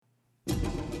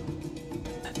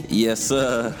Yes,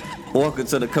 sir. Welcome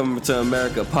to the Coming to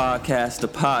America podcast, the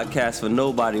podcast for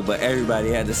nobody but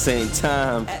everybody at the same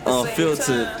time,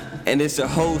 unfiltered. And it's your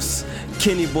host,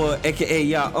 Kenny Boy, aka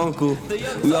y'all uncle.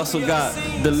 We also got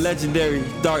the legendary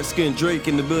dark-skinned Drake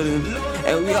in the building,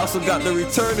 and we also got the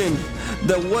returning,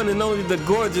 the one and only, the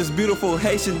gorgeous, beautiful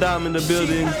Haitian Dom in the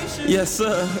building. Yes,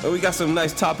 sir. And we got some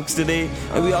nice topics today,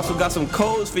 and we also got some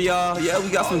codes for y'all. Yeah, we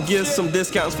got some gifts, some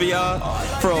discounts for y'all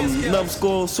from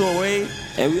Numbskull Soiree.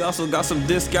 And we also got some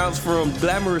discounts from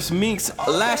Glamorous Minks,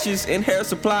 Lashes, and Hair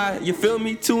Supply. You feel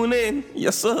me? Tune in.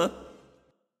 Yes, sir.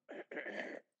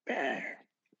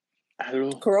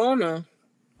 Hello. Corona.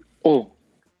 Oh.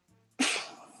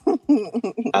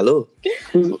 Alô?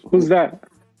 Who's that?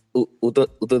 O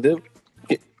Tandem?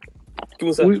 Que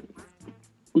você?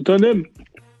 O Tandem.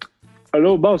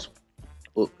 Hello, boss.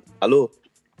 Alô?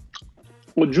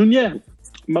 O Junior.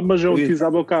 Maman, j'ai un Oui. petit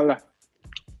avocat là.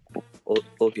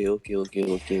 Ok.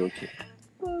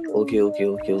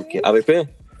 Avec pain?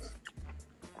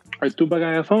 Are tu back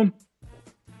on your phone?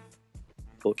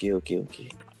 Ok.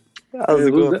 How's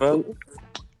it going, bro?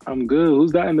 I'm good.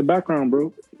 Who's that in the background,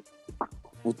 bro?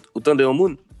 O Tandem é um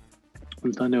mundo?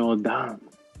 O Tandem on down.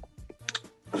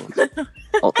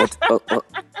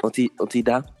 On t'y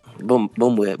dá? Bon,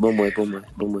 moi.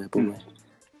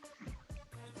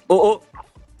 Oh.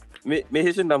 Mais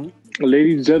Haitian Dam.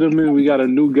 Ladies and gentlemen, we got a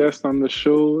new guest on the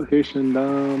show, Haitian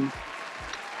Dom.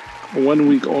 1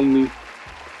 week only.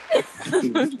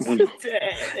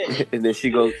 And then she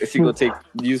go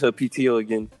use her PTO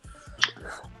again.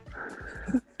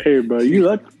 Hey, bro, you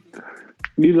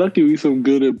lucky we some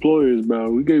good employers, bro.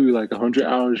 We gave you like 100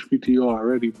 hours PTO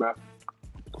already, bro.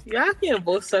 Y'all can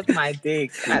both suck my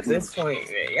dick at this point,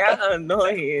 man. Y'all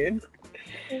annoying.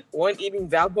 One eating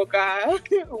Valboca,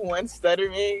 one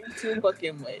stuttering, too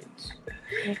fucking much.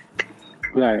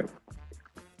 Like,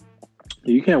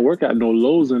 you can't work at no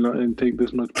Lowe's and take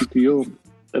this much PTO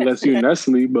unless you're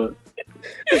Nestle, but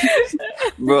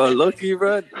Bro, lucky,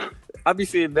 bro. I be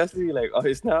seeing Nestle like on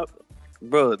his snap.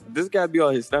 Bro, this guy be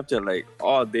on his Snapchat like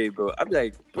all day, bro. I be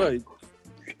like, bro,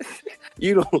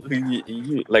 you don't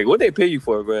you, like what they pay you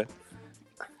for, bro?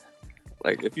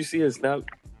 Like if you see his snap,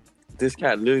 this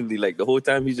cat literally like the whole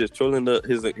time he's just trolling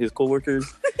his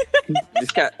coworkers.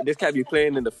 this cat be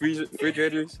playing in the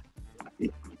refrigerators.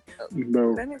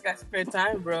 bro, That nigga got spare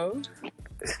time, bro.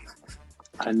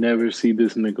 I never see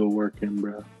this nigga working,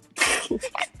 bro.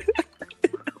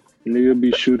 Nigga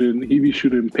be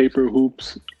shooting paper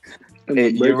hoops. in the Hey,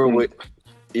 you break remember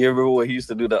room. what he used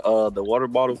to do the water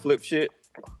bottle flip shit?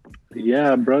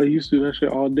 Yeah, bro, he used to do that shit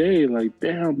all day. Like,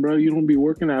 damn, bro, you don't be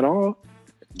working at all.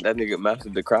 That nigga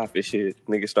mastered the craft and shit.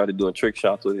 Nigga started doing trick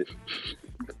shots with it.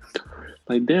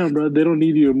 Like, damn, bro, they don't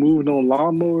need you to move no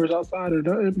lawnmowers outside or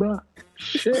nothing, bro.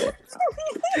 Shit.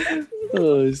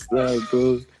 Oh, it's not,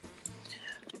 bro.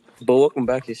 But welcome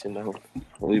back, Haitian now.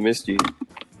 We missed you.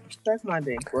 Suck my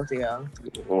dick, both of y'all.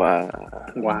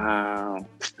 Wow.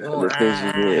 The things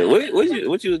you did.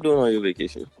 What you was doing on your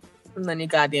vacation? None of your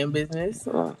goddamn business.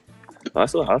 I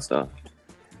saw hostile.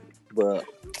 But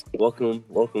welcome,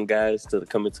 guys, to the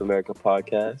Coming to America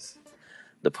podcast.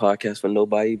 The podcast for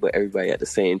nobody but everybody at the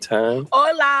same time.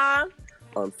 Hola!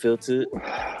 Unfiltered.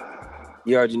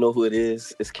 You already know who it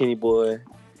is. It's Kenny Boy,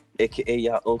 aka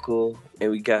y'all uncle,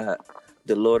 and we got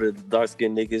the Lord of the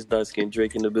dark-skinned niggas, dark-skinned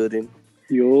Drake in the building.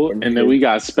 Yo, and then we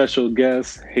got special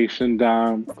guest, Haitian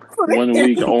Dom, 1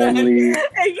 week only.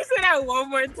 Hey, you say that one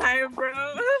more time, bro.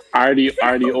 Already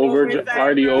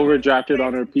overdrafted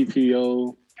on her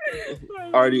PTO.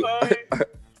 Already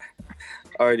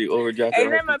overdrafted. Ain't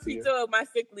on that my her PTO. pizza of my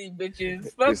sick leave,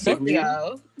 bitches? Fuck sick both leave?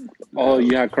 y'all. Oh,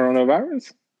 you had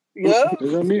coronavirus? Yup. You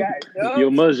know what I mean? Yeah, Yo,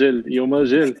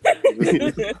 Majil.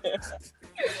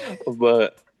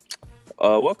 But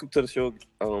welcome to the show,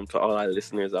 to all our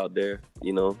listeners out there.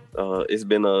 You know,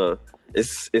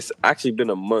 it's actually been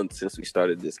a month since we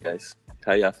started this, guys.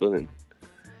 How y'all feeling?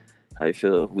 How you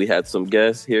feel? We had some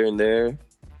guests here and there.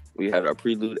 We had our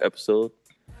prelude episode.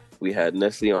 We had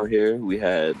Nestle on here. We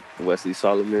had Wesley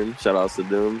Solomon. Shout out to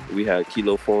them. We had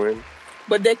Kilo Foreign.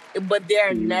 But they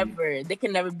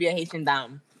can never be a Haitian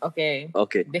Dom. Okay.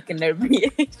 They can never be a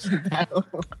Haitian Dom.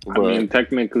 I mean,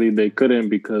 technically they couldn't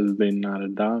because they're not a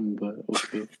Dom, but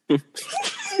okay.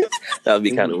 That would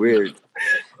be kind of weird.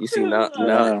 You see, now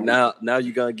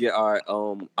you're gonna get our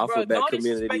alphabet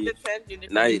community.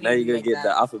 Now you're gonna get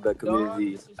the alphabet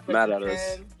community mad at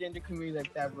us. Transgender community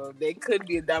like that, bro. They could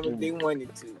be a Dom if they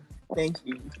wanted to. Thank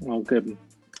you. Okay.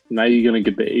 Now you're gonna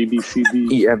get the A B C D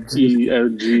E F G.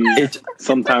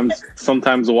 sometimes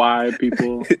Y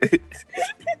people.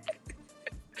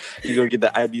 You're gonna get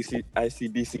the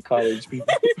ICDC college people.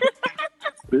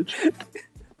 bitch.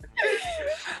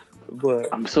 But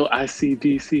I'm so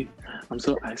ICDC. I'm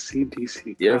so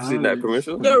ICDC. you ever seen that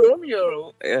commercial? Yo,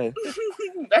 Romeo. Yeah,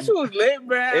 That shit was lit,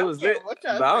 bro. it was lit. What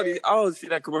But y'all say? I always see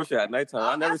that commercial at nighttime.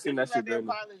 I never seen that shit during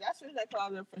the... That shit that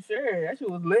closet for sure. That shit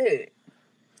was lit.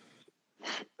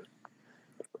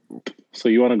 So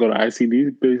you want to go to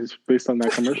ICD based on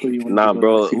that commercial? You want Nah, to go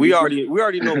bro. to We ICD?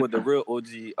 already know what the real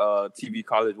OG TV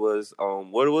college was.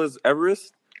 What it was,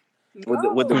 Everest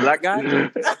with the black guy.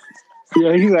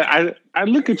 Yeah, he's like, I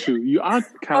look at you. You on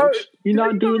couch. You're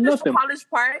not doing nothing. College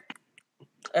Park.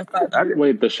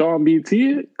 Wait, the Sean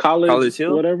BT college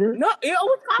Hill? whatever. No,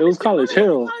 It was College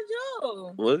Hill.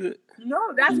 Was it?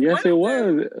 No, that's Yes, it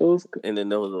was. It was. And then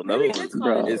there was another Maybe one. it's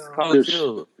Bro, It's College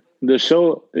Hill. the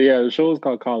show was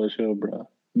called College Hill, bro.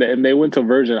 And they went to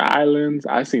Virgin Islands.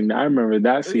 I remember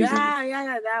that season.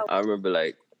 Yeah, that. I remember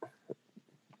like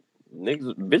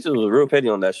niggas, bitches was real petty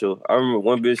on that show. I remember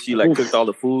one bitch, she like cooked all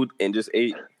the food and just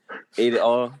ate it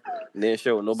all, and then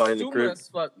showed nobody in the crib. As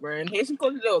fuck, bro. And Haitian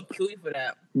culture, they'll kill you for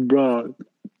that. Bro,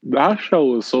 that show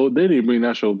was so. They didn't bring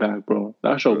that show back, bro.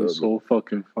 That show was so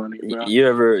fucking funny, bro. You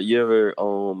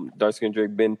ever dark skin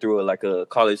Drake been through a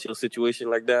College Hill situation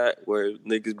like that where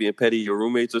niggas being petty, your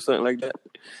roommates or something like that?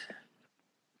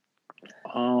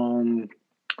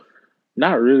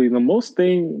 Not really. The most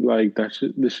thing like the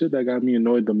shit that got me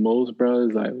annoyed the most, bro,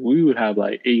 is like we would have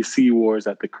like AC wars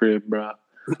at the crib, bro.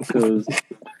 Because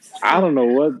I don't know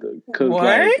what. Because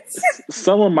like,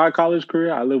 some of my college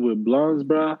career, I lived with blondes,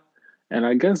 bro. And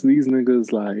I guess these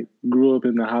niggas like grew up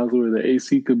in the house where the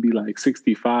AC could be like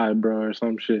 65, bro, or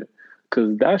some shit.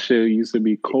 Cause that shit used to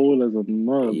be cold as a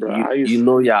mud, bro.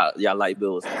 Y'all light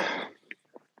bills.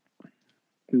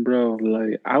 Bro,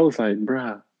 like I was like,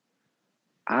 bro,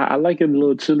 I like it a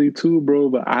little chilly too, bro,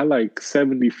 but I like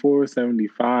 74,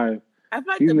 75.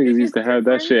 These niggas used to have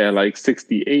that shit at like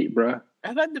 68, bro. I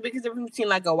feel like the biggest difference between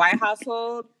like a white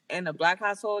household and a black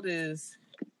household is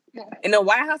in a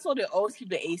white household they always keep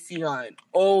the AC on.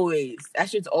 Always. That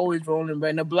shit's always rolling, bro.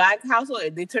 In a black household,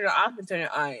 they turn it off and turn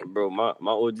it on. Bro, my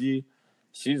OG,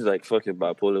 she's like fucking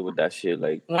bipolar with that shit.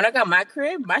 Like when I got my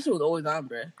crib, my shit was always on,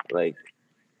 bro. Like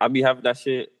I be having that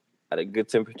shit at a good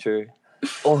temperature.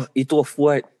 Oh, it off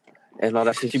what? And all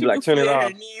that shit. She be like, turn it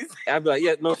off. And I be like,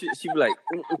 yeah, no, she be like,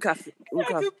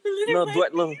 no,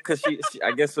 doit long. Because she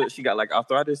I guess she got like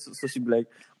arthritis. So she be like,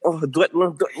 oh, doit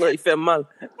long, it fait mal.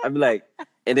 I be like,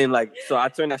 and then like, so I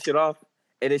turn that shit off.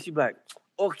 And then she be like,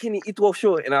 oh, Kenny, it off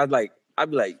short. And I be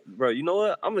like, bro, you know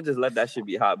what? I'm going to just let that shit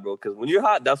be hot, bro. Because when you're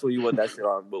hot, that's when you want that shit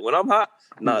on. But when I'm hot,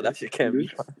 nah, that shit can't be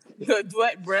hot. The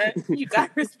duet, bro. You got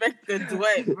to respect the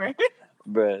duet, bro.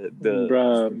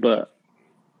 Bruh, but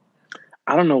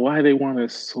I don't know why they want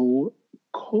it so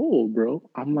cold, bro.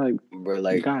 I'm like, bro,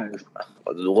 like guys,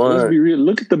 let's be real.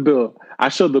 Look at the bill. I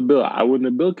showed the bill. When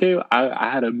the bill came,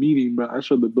 I had a meeting, bro. I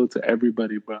showed the bill to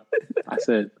everybody, bro. I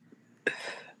said,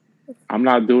 I'm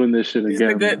not doing this shit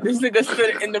again. This nigga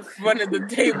stood in the front of the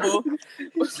table,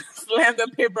 slammed the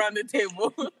paper on the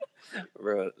table.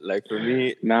 Bro, like for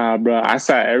me, nah, bro. I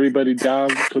sat everybody down,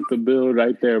 put the bill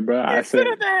right there, bro. I said,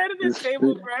 at the head of the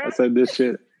table, bro. I said, this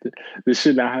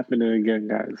shit not happening again,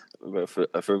 guys. But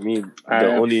for me,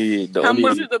 How much is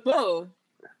the bill?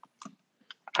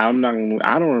 I don't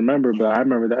remember, but I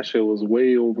remember that shit was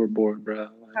way overboard, bro.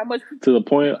 Like, how much? To the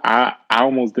point I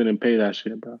almost didn't pay that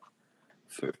shit, bro.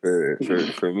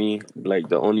 For me, like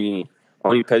the only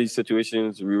petty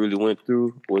situations we really went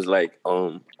through was like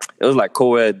it was like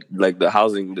co-ed, like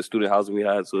the student housing we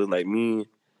had. So it was like me,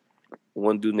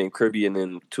 one dude named Kirby, and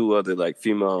then two other like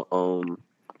female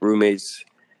roommates.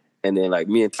 And then like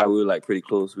me and Ty, we were like pretty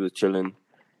close. We were chilling.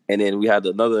 And then we had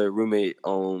another roommate.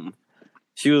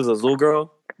 She was a little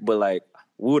girl, but like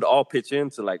we would all pitch in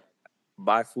to like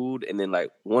buy food, and then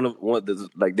like one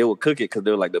they would cook it because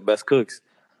they were like the best cooks.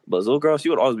 But Zoe girl, she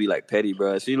would always be like petty,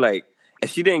 bro. She like,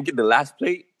 if she didn't get the last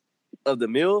plate of the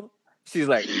meal, she's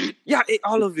like, yeah, I ate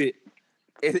all of it.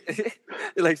 And,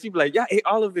 like she'd be like, yeah, I ate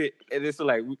all of it. And then so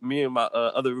like me and my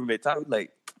other roommate Ty,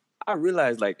 like, I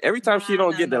realized like every time she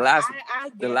don't get the last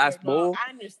bowl,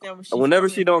 I understand what whenever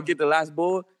she don't get the last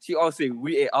bowl, she always say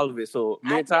we ate all of it. So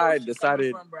me and Ty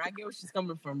decided. I get where she's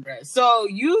coming from, bro. So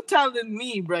you telling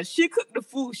me, bro, she cooked the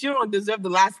food, she don't deserve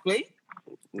the last plate?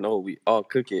 No, we all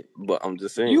cook it, but I'm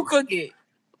just saying. You cook it.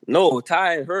 No,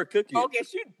 Ty and her cook it. Okay,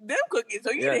 them cook it,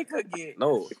 so you didn't cook it.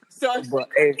 No. So but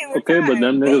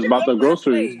them niggas bought the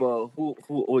groceries. But who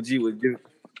OG would give?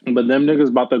 But them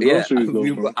niggas bought the groceries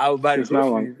though. I would buy the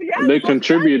groceries. They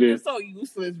contributed. You're so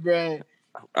useless, bro.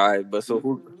 All right, but so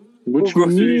who? What you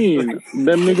mean?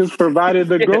 Them niggas provided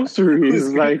the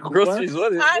groceries. Like groceries,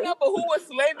 what? I know, but who was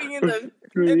slaving in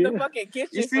the fucking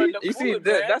kitchen for the food,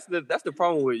 that's the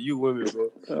problem with you women, bro.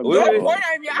 Don't point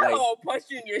at me. I don't punch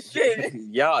you in your shit.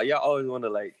 y'all always wanna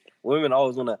like women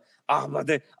always wanna but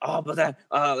that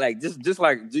like just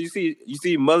like do you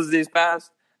see Mother's Day's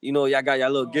past? You know, y'all got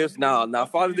y'all little gifts now.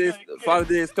 Father's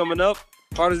Day is coming up.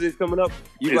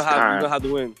 You gonna have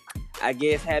to win. I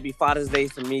guess happy Father's Day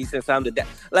to me since I'm the dad.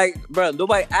 Like, bro,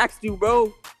 nobody asked you,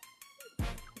 bro.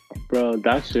 Bro,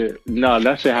 that shit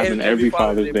happened every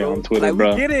Father's Day on Twitter, like,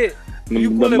 bro. We get it.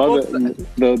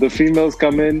 The females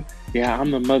come in. Yeah, I'm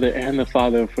the mother and the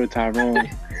father for Tyrone.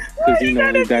 Because you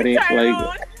know that ain't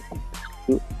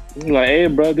like, hey,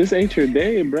 bro, this ain't your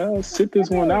day, bro. Sit this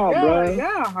one out, bro.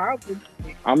 Yeah, horrible.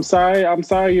 I'm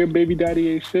sorry, your baby daddy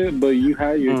ain't shit, but you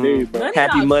had your day, bro.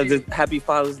 Happy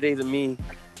Father's Day to me.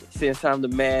 Since I'm the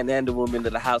man and the woman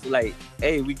of the house, like,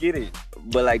 hey, we get it.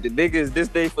 But like the niggas, this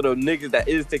day for the niggas that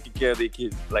is taking care of their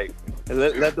kids, like,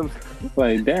 let them.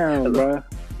 Like, damn, bro.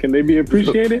 Can they be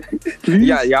appreciated? Please?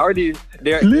 Yeah, they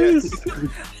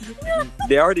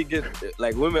already get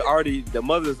like women already. The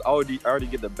mothers already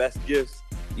get the best gifts.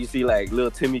 You see, like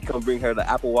little Timmy come bring her the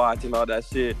Apple Watch and all that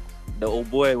shit. The old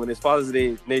boy, when it's Father's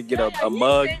Day, nigga get a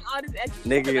mug.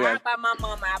 Nigga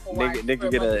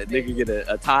get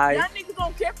a tie. Y'all niggas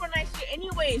don't care for that shit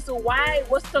anyway. So why?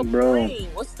 What's the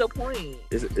point? What's the point?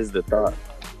 Is the thought.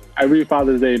 Every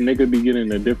Father's Day, nigga be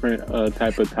getting a different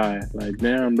type of tie. Like,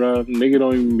 damn, bro, nigga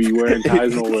don't even be wearing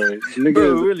ties nowhere. Nigga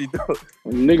bro, really don't.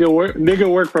 Nigga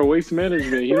work for Waste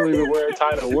Management. He don't even wear a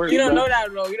tie to work. You don't know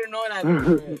that, bro. You don't know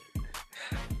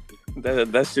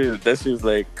that. That shit's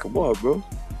like, come on, bro.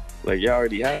 Like, you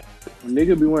already have.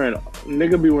 Nigga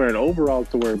be wearing overalls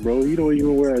to work, bro. You don't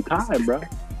even wear a tie, bro.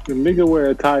 The nigga wear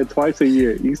a tie twice a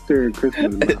year, Easter and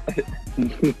Christmas, bro.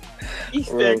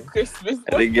 Easter and Christmas.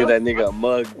 They give that nigga a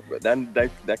mug. Bro.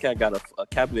 That cat got a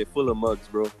cabinet full of mugs,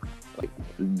 bro. Like,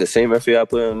 the same effort I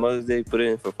put in Mother's Day, put it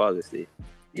in for Father's Day.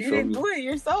 You didn't do it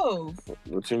yourself.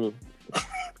 What you mean?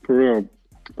 For real.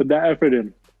 Put that effort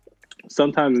in.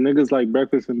 Sometimes niggas like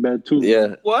breakfast in bed too.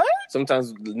 Yeah. What?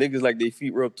 Sometimes niggas like their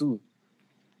feet rubbed too.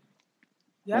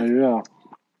 Yeah.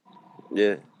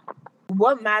 Yeah.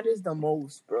 What matters the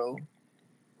most, bro?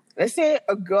 Let's say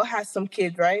a girl has some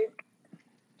kids, right?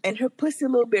 And her pussy a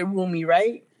little bit roomy,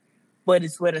 right? But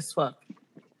it's wet as fuck.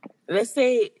 Let's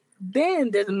say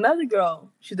then there's another girl.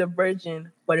 She's a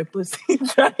virgin, but her pussy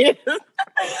dry.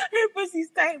 Her pussy's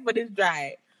tight, but it's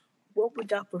dry. What would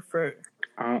y'all prefer?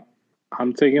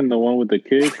 I'm taking the one with the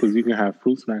kids because you can have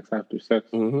fruit snacks after sex.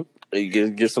 Mm-hmm. You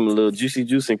get some little juicy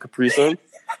juice and Capri Sun.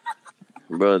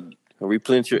 Bro,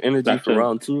 replenish your energy for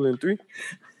round 2 and 3.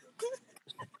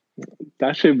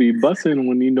 That should be busting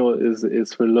when you know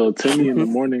it's for little Timmy in the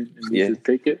morning and you just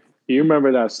take it. You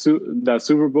remember that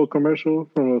Super Bowl commercial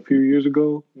from a few years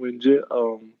ago when Jit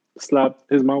slapped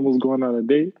his mom was going on a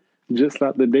date? Jit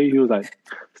slapped the date. He was like,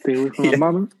 "Stay away from my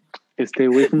mama and stay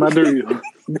away from my Doritos."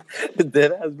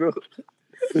 Dead ass, bro.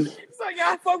 So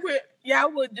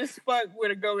y'all would just fuck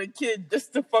with a girl with kids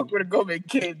just to fuck with a girl with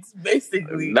kids,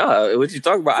 basically. Nah, what you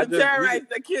talking about? Terrorize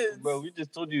the kids. Bro, we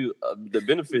just told you the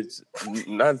benefits.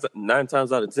 9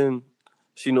 times out of 10,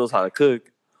 she knows how to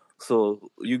cook.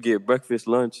 So you get breakfast,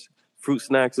 lunch, fruit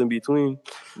snacks in between.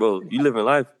 Bro, you living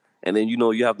life. And then,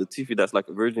 you have the Tiffy that's like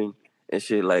a virgin and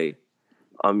shit. Like,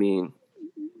 I mean...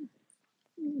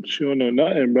 She don't know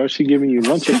nothing, bro. She giving you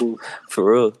Lunchables.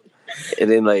 For real. And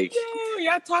then, like... Yo,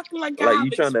 y'all talking like you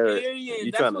trying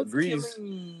to grease.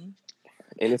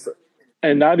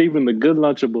 And not even the good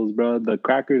Lunchables, bro. The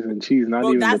crackers and cheese, not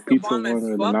even the pizza one or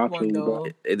the nachos,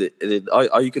 bro.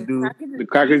 All you could do... The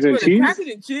crackers and cheese? The crackers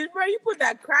and cheese, bro? You put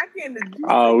that cracker in the juice.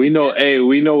 Oh, we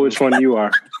know which one you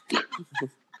are.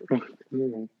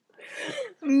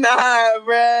 Nah,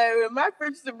 bro. When my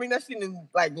friends used to bring that shit in,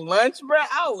 like, lunch, bro,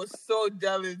 I was so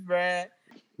jealous, bro.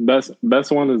 Best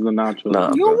one is the nachos.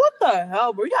 Nah, yo, bro. what the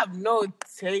hell, bro? You have no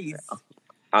taste.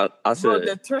 I said... Bro,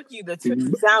 the turkey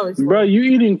sandwich. Bro, you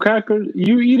eating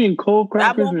cold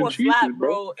crackers that and cheese, slap,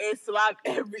 bro. It slap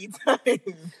every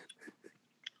time.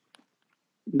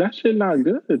 That shit not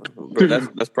good. Bro,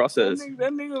 that's processed.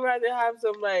 That nigga rather have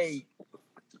some, like...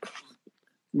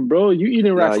 Bro, you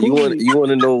eating raccoon. You want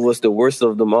to know what's the worst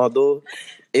of them all, though?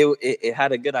 It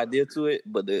had a good idea to it,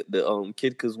 but the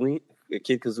Kid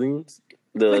Kazooins,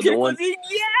 the one... Yeah!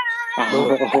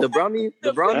 The brownie.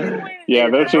 Yeah,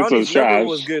 that shit was trash.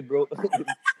 Was good, bro.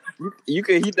 You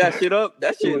can heat that shit up.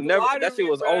 That shit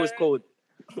was always cold.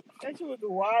 That shit was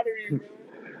watery,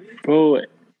 bro.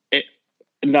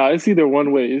 No, it's either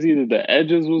one way. It's either the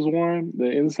edges was warm, the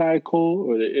inside cold,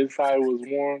 or the inside was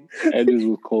warm, edges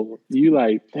was cold. You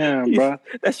like, damn, bro.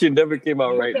 That shit never came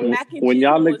out right. When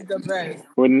y'all was the best.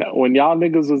 When y'all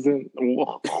niggas was in.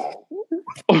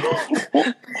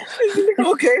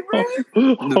 Okay, bro.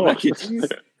 The mac and cheese.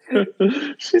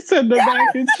 She said the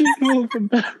mac and cheese was the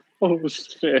best. Oh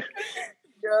shit.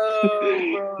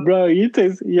 Yo, bro, your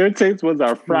taste was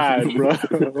our fried, bro.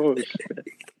 Oh shit.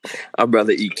 I'd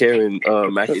rather eat Karen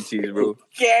mac and cheese, bro.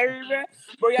 Karen, bro.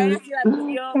 Bro, y'all see that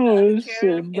video? Oh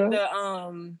shit, bro.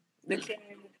 The Karen.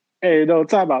 Hey, no,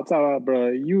 time out, bro.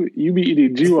 You be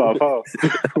eating G off, huh?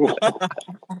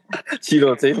 She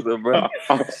don't taste it, bro.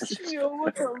 Yo,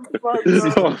 what the fuck,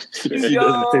 bro? Oh, she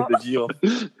doesn't taste the G off.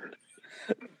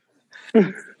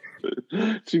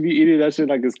 She be eating that shit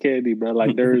like it's candy, bro.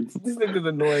 Like nerds. This nigga's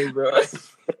annoying, bro.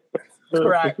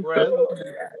 Crack, bro.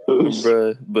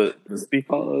 Bro, but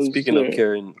speaking of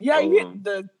Karen, yeah, you hit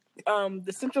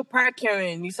the Central Park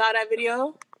Karen. You saw that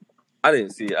video? I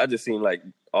didn't see it. I just seen like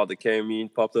all the Karen memes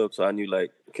popped up, so I knew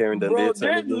like Karen done did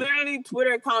something. There's literally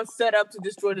Twitter accounts set up to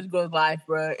destroy this girl's life,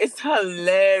 bro. It's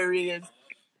hilarious.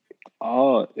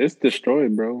 Oh, it's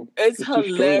destroyed, bro. It's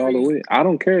hilarious. Destroyed all the way. I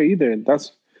don't care either.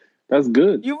 That's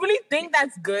good. You really think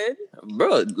that's good?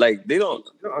 Bro, like, they don't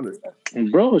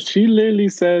understand. Bro, she literally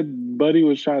said Buddy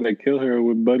was trying to kill her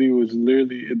when Buddy was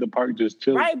literally in the park just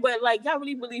chilling. Right, but, like, y'all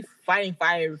really believe fighting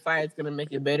fire is going to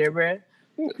make it better, bro?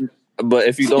 But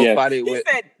if you don't fight it with...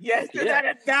 He said, yes, without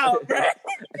a doubt, bro.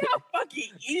 Y'all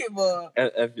fucking evil.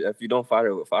 If you don't fight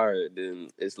it with fire, then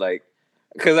it's like...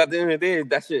 Because at the end of the day,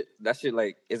 that shit,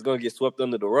 like, it's going to get swept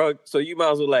under the rug. So you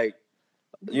might as well, like...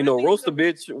 You know, roast a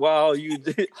bitch while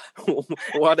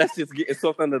that shit's getting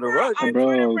swept under the rug,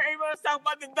 bro. Talk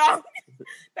about the dog.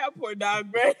 That poor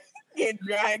dog, bro. Getting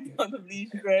dragged on the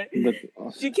leash, bro.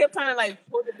 She kept trying to like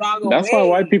pull the dog away. That's why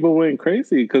white people went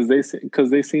crazy because they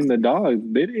seen the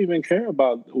dog. They didn't even care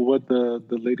about what the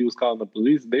lady was calling the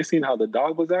police. They seen how the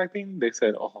dog was acting. They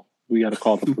said, "Oh, we got to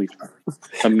call the police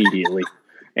immediately."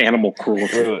 Animal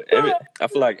cruelty. I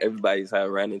feel like everybody's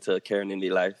ran into a Karen in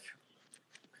their life.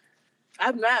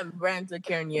 I've not ran to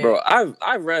Karen yet. Bro,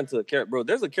 I've ran to a Karen. Bro,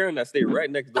 there's a Karen that stays right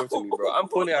next door to me, bro. I'm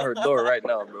pointing at her door right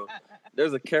now, bro.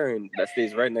 There's a Karen that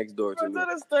stays right next door to me.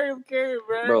 What's the story of Karen,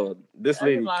 bro? Bro, this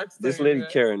lady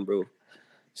Karen, bro.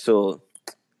 So,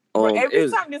 bro,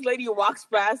 every time this lady walks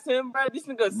past him, bro, this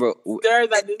nigga stares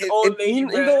at this old lady, you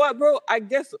know what, bro? I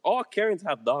guess all Karens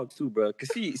have dogs too, bro. Because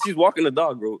she's walking the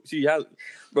dog, bro. She has...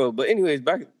 Bro, but anyways,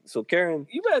 so Karen...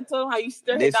 You better tell them how you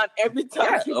stare her down every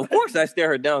time. Yeah, of course I stare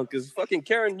her down, because fucking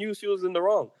Karen knew she was in the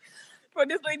wrong. Bro,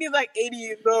 this lady's like 80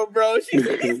 years old, bro. She's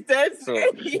dead.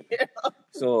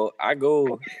 So I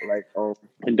go, like...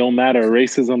 It don't matter.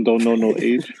 Racism don't know no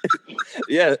age.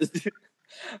 Yeah.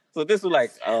 So this was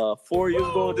like 4 years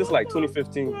ago. This is like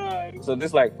 2015. So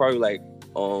this like probably like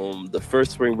the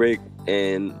first spring break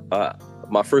and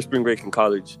my first spring break in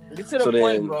college. So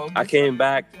then I came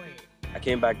back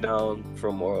down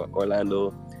from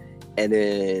Orlando, and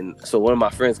then so one of my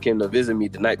friends came to visit me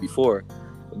the night before.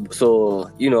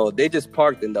 So you know they just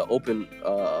parked in the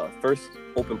first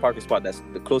open parking spot that's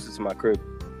the closest to my crib.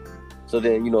 So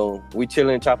then you know we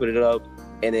chilling, chopping it up,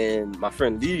 and then my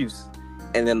friend leaves,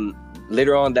 and then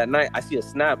later on that night I see a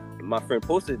snap. My friend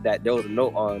posted that there was a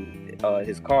note on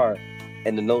his car,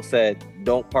 and the note said,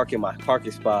 "Don't park in my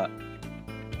parking spot,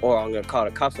 or I'm gonna call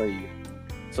the cops on you."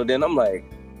 So then I'm like,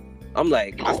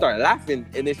 I started laughing,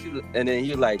 and then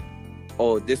he was like,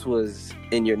 "Oh, this was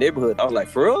in your neighborhood." I was like,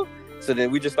 "For real?" So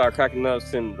then we just started cracking up,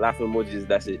 sending laughing emojis.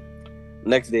 That's it.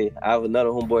 Next day, I have another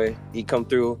homeboy. He come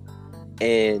through,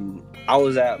 and I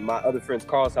was at my other friend's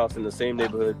Carl's house in the same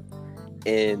neighborhood,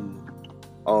 and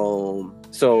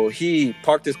so he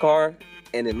parked his car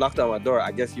and then knocked on my door.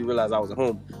 I guess he realized I was at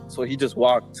home, so he just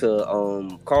walked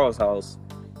to Carl's house,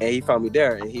 and he found me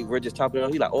there, and we're just chopping it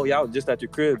up. He's like, "Oh yeah, I was just at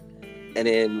your crib." And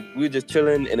then we were just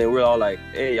chilling, and then we're all like,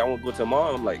 "Hey, y'all want to go to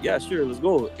mom?" I'm like, "Yeah, sure, let's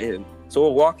go." And so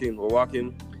we're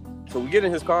walking. So we get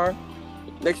in his car.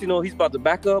 Next you know, he's about to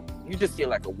back up. You just see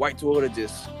like a white Toyota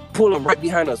just pull him right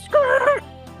behind us.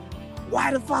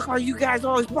 "Why the fuck are you guys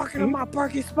always parking in my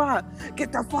parking spot?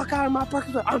 Get the fuck out of my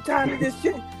parking spot. I'm tired of this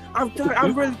shit.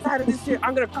 I'm really tired of this shit.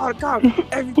 I'm gonna call the cops.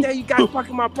 Every day you guys park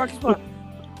in my parking spot."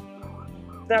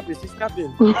 She's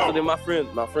snapping. So then my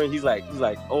friend, he's like,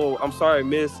 "Oh, I'm sorry,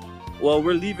 miss. Well,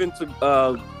 we're leaving to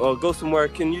go somewhere.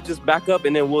 Can you just back up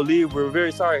and then we'll leave? We're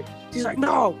very sorry." She's like,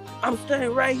 "No, I'm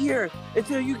staying right here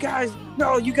until you guys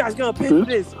gonna pay for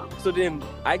this." So then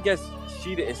I guess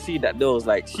she didn't see that there was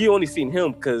like, she only seen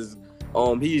him because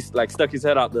he's like stuck his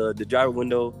head out the driver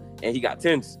window and he got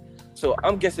tense. So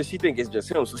I'm guessing she think it's just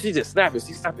him. So she just snapping.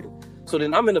 She's snapping. So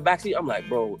then I'm in the backseat. I'm like,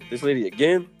 bro, this lady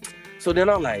again. So then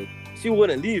I'm like, she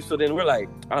wouldn't leave. So then I'm like,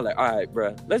 all right,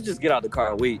 bro, let's just get out the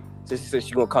car and wait. So she said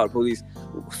she gonna call the police.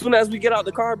 As soon as we get out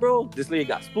the car, bro, this lady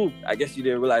got spooked. I guess she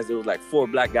didn't realize there was like 4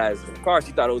 black guys in the car.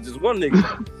 She thought it was just one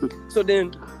nigga. So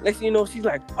then next thing you know, she's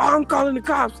like, oh, I'm calling the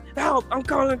cops. Help, I'm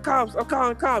calling the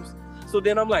cops. So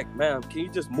then I'm like, ma'am, can you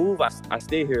just move? I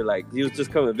stay here. Like, he was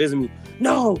just coming to visit me.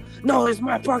 No, it's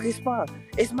my parking spot.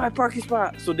 It's my parking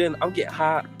spot. So then I'm getting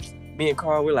hot. Me and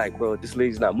Carl, we're like, bro, this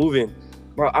lady's not moving.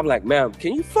 Bro, I'm like, ma'am,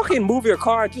 can you fucking move your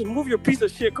car? Just move your piece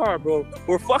of shit car, bro.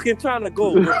 We're fucking trying to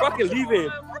go. We're fucking leaving.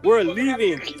 We're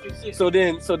leaving. So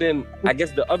then I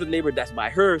guess the other neighbor that's by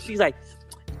her, she's like,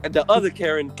 the other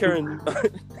Karen too.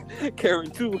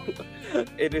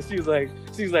 And then she's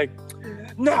like,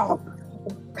 no.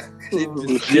 She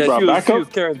was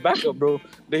Karen's backup, bro.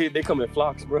 They come in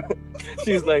flocks, bro.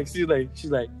 She's like,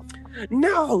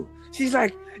 no. She's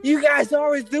like, you guys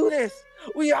always do this.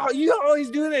 You always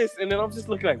do this. And then I'm just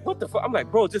looking like, what the fuck? I'm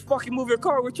like, bro, just fucking move your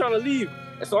car. We're trying to leave.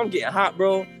 And so I'm getting hot,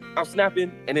 bro. I'm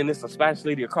snapping. And then there's a Spanish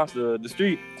lady across the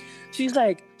street. She's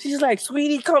like,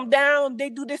 sweetie, calm down. They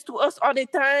do this to us all the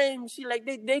time. She like,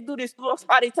 they do this to us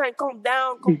all the time. Calm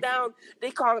down.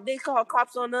 They call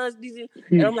cops on us.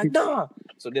 And I'm like, nah.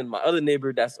 So then my other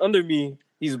neighbor that's under me,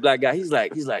 he's a black guy. He's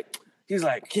like,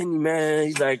 Kenny, man.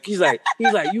 He's like,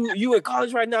 you in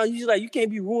college right now. He's like, you can't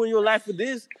be ruining your life for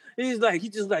this. He's like,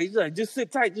 just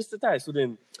sit tight. So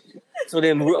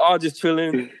then we're all just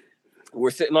chilling.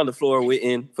 We're sitting on the floor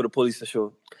waiting for the police to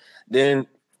show. Then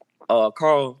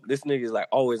Carl, this nigga is like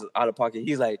always out of pocket.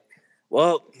 He's like,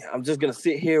 well, I'm just gonna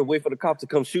sit here and wait for the cops to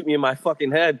come shoot me in my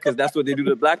fucking head because that's what they do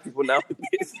to black people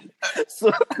nowadays.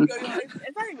 So it's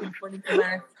not even funny,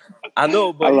 man. I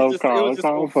know, but I love it Carl. was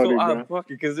just so out of pocket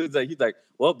because it's like he's like,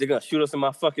 well, they're gonna shoot us in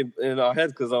our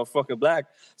heads because I'm fucking black.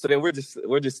 So then we're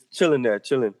just chilling there.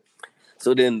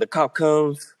 So then the cop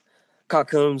comes,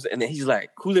 and then he's like,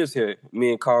 who lives here?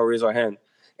 Me and Carl raise our hand,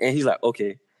 and he's like,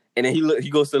 okay. And then he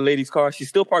goes to the lady's car. She's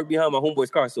still parked behind my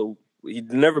homeboy's car, so he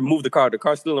never moved the car. The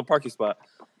car's still in the parking spot.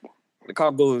 The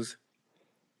cop goes,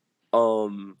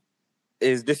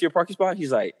 is this your parking spot?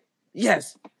 He's like,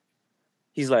 yes.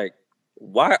 He's like,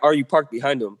 why are you parked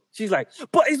behind him? She's like,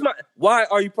 but why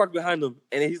are you parked behind him?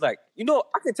 And then he's like,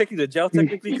 I can take you to jail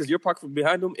technically because you're parked from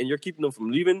behind them and you're keeping them from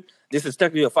leaving. This is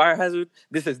technically a fire hazard.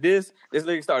 This is this. This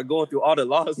lady started going through all the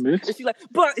laws. And she's like,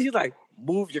 but he's like,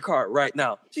 move your car right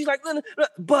now. She's like, no,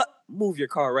 but move your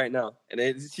car right now. And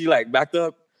then she like backed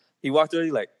up. He walked her.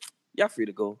 He's like, y'all free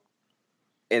to go.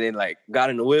 And then like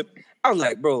got in the whip. I was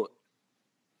like, bro,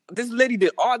 this lady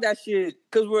did all that shit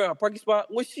because we're in a parking spot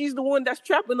when she's the one that's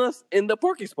trapping us in the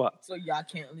parking spot. So y'all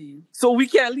can't leave. So we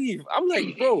can't leave. I'm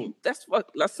like, bro, that's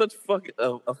such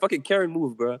a fucking Karen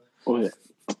move, bro. Oh yeah.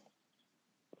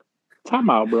 Time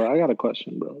out, bro. I got a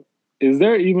question, bro. Is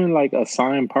there even like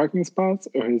assigned parking spots,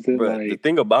 or is it Bruh, like the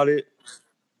thing about it?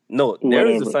 No, there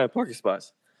is assigned parking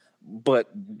spots, but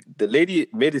the lady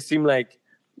made it seem like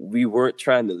we weren't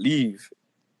trying to leave.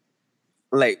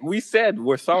 Like we said,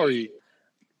 we're sorry,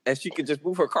 and she could just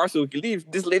move her car so we could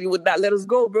leave. This lady would not let us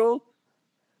go, bro.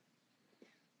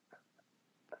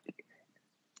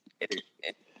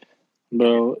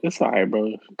 Bro, it's alright,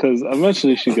 bro. Because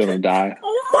eventually she's gonna die.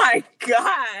 Oh my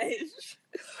gosh!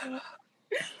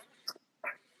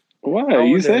 What?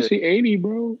 You said she 80,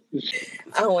 bro.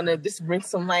 I want to just bring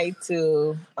some light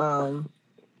to.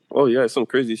 Oh yeah, some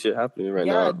crazy shit happening right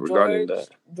now regarding that.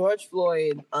 George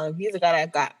Floyd. He's the guy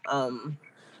that got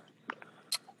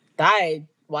died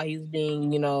while he was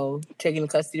being, taken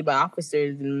into custody by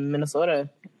officers in Minnesota.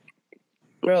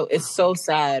 Bro, it's so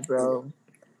sad, bro.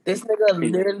 This nigga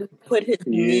literally put his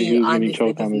knee on this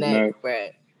nigga's neck, bro.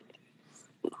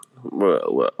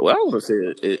 Well, I want to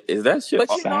say, is that shit?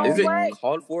 Is it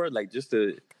called for? Like just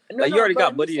to, you already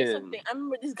got Buddy in. I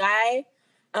remember this guy.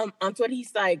 On Twitter,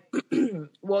 he's like,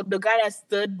 well, the guy that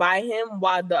stood by him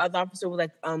while the other officer was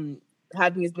like,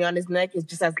 having his knee on his neck is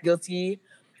just as guilty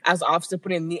as the officer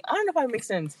putting knee. I don't know if that makes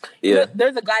sense. Yeah.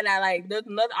 There's a guy that there's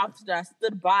another officer that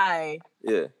stood by.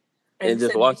 Yeah. And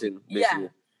just watching. Basically. Yeah.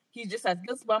 He's just as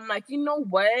guilty. But I'm like, you know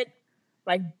what?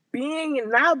 Like being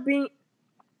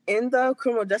in the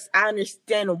criminal justice, I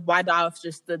understand why the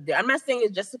officer stood there. I'm not saying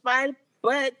it's justified,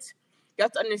 but you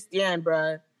have to understand,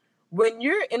 bro. When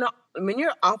you're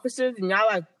officers and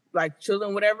y'all like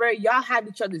chilling, whatever, y'all have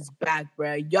each other's back,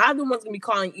 bro. Y'all the ones gonna be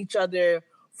calling each other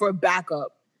for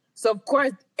backup. So of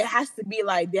course it has to be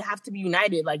like they have to be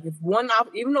united. Like if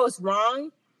even though it's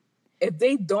wrong, if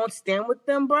they don't stand with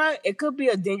them, bro, it could be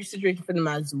a dangerous situation for them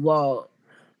as well.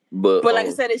 But like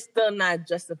I said, it's still not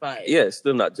justified. Yeah, it's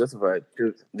still not justified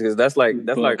because that's like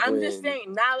I'm just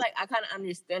saying now. Like I kind of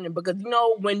understand it because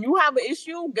when you have an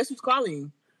issue, guess who's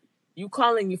calling? You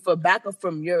calling you for backup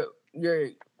from your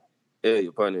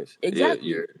partners.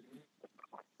 Exactly.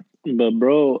 But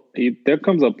bro, there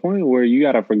comes a point where you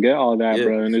gotta forget all that,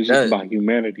 bro, and it's just about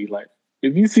humanity. Like,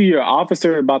 if you see your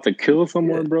officer about to kill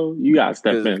someone, bro, you gotta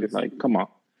step in. Like, come on,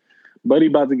 buddy,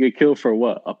 about to get killed for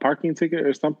what? A parking ticket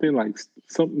or something? Like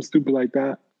something stupid like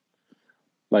that.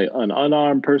 Like an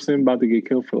unarmed person about to get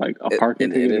killed for like a parking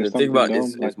ticket or something. And the thing about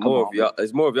it's more of y'all.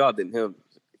 It's more of y'all than him.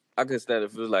 I could stand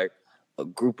if it was like a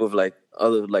group of like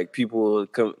other like people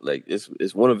come. Like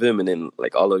it's one of them, and then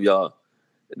like all of y'all,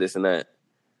 this and that.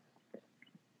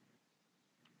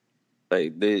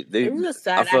 Like they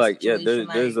I feel like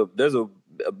there's a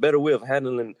better way of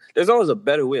handling. There's always a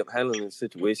better way of handling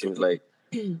situations. Like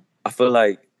I feel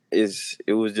like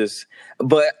it was just,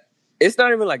 but it's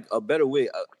not even like a better way.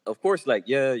 Of course, like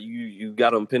you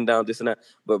got them pinned down, this and that.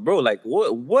 But bro, like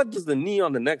what does the knee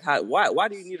on the neck hide? Why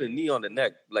do you need a knee on the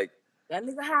neck? Like that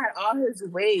nigga had all his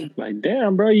weight. Like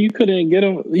damn, bro, you couldn't get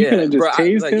him. You couldn't just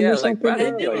tased him or something.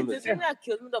 Like, this thing that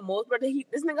killed me the most, bro.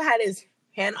 This nigga had his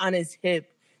hand on his hip.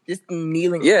 Just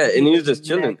kneeling. Yeah, and he was just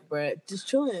chilling. Bro. Just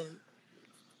chilling.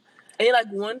 And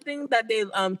like one thing that they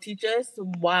teach us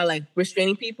while like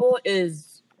restraining people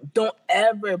is don't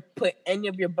ever put any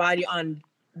of your body on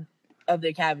of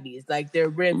their cavities, like their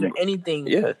ribs or anything.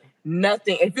 Yeah.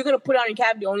 Nothing. If you're gonna put it on your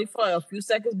cavity only for a few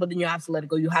seconds, but then you have to let it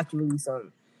go. You have to release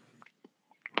them.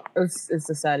 It's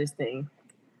the saddest thing.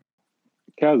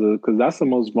 Because that's the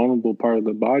most vulnerable part of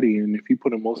the body, and if you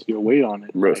put most of your weight on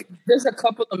it, right. There's a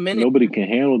couple of minutes. Nobody can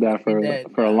handle that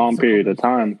for a long period of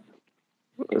time.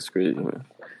 That's crazy, man.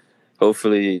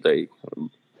 Hopefully, like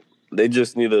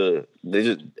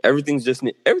everything just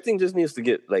needs to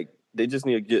get like they just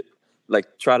need to get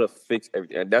like try to fix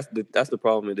everything, and that's the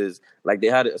problem. It is like they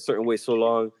had it a certain way so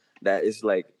long that it's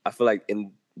like I feel like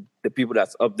in the people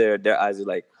that's up there, their eyes are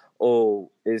like, oh,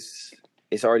 it's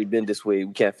already been this way.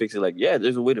 We can't fix it. Like, yeah,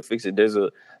 there's a way to fix it. There's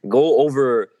a go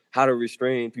over how to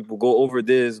restrain people. Go over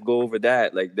this. Go over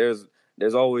that. Like, there's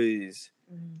always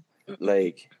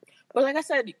like. But like I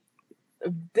said,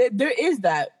 there is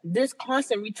that. There's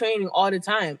constant retraining all the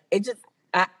time. It just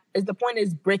the point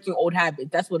is breaking old habits.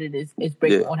 That's what it is. It's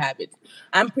breaking old habits.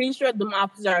 I'm pretty sure the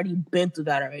officers already been through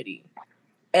that already.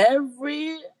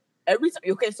 Every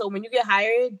okay. So when you get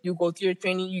hired, you go through your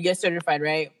training. You get certified,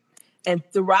 right? And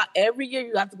throughout every year,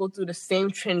 you have to go through the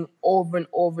same training over and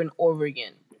over and over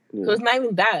again. Yeah. So it's not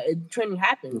even that. Training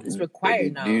happens. It's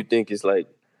required now. Do you think it's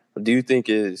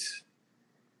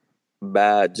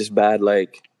bad? Just bad,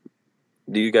 like,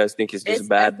 do you guys think it's just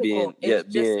bad ethical.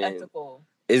 Being ethical.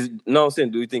 I'm saying,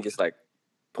 do you think it's like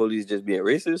police just being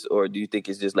racist, or do you think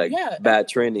it's just like bad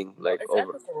training? Like, it's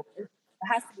ethical. It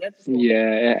has to be ethical.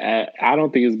 Yeah, I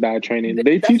don't think it's bad training.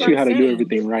 They teach you how to do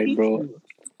everything right, bro.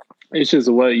 It's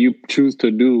just what you choose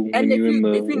to do when you're in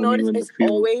the field. If you notice, it's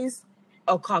always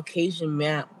a Caucasian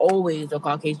man. Always a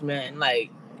Caucasian man. Like,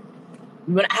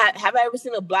 have I ever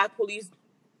seen a black police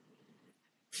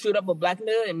shoot up a black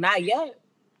nigga? Not yet.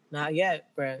 Not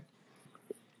yet, bro.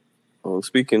 Oh,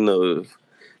 speaking of,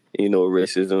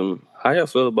 racism, how y'all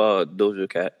feel about Doja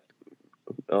Cat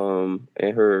and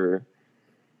her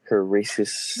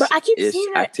racist but I keep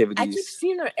seeing her, activities? I keep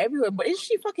seeing her everywhere, but isn't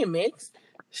she fucking mixed?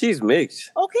 She's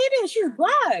mixed. Okay, then she's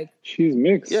black. She's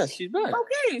mixed. Yeah, she's black.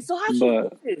 Okay, so how she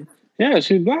mixed? Yeah,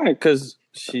 she's black because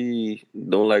she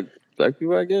don't like black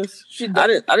people. I guess I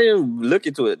didn't look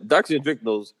into it. Dark Skin Drake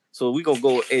knows, so we gonna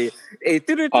go Dark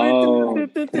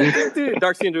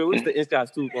Skin Drake. What's the inside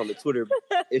scoop on the Twitter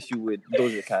issue with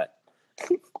Doja Cat?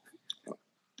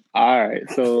 All right,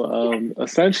 so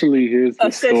essentially, here's the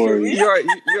story. You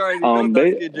already know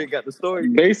Dark Skin Drake got the story.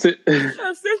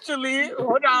 Essentially,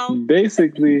 hold on.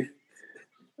 Basically,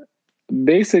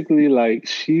 like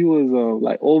she was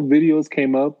like old videos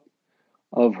came up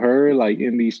of her like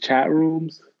in these chat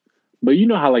rooms, but you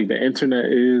know how like the internet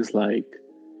is, like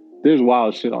there's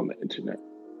wild shit on the internet,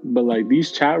 but like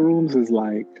these chat rooms is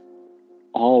like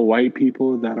all white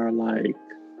people that are like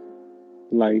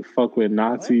fuck with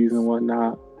Nazis and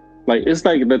whatnot. Like, it's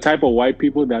like the type of white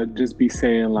people that just be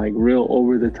saying like real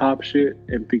over the top shit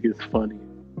and think it's funny.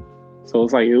 So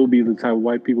it's like, it'll be the type of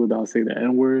white people that'll say the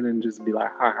N-word and just be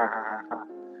like, ha, ha, ha, ha, ha.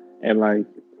 And like,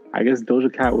 I guess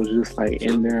Doja Cat was just like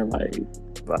in there, like,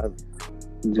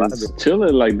 just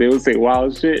chilling. Like, they would say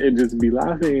wild shit and just be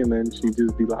laughing, and then she'd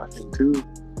just be laughing too.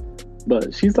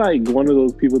 But she's like one of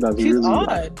those people that's really odd.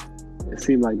 Like, it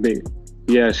seemed like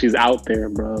she's out there,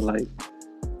 bro.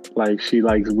 Like she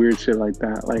likes weird shit like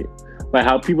that. Like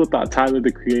how people thought Tyler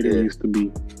the Creator used to be.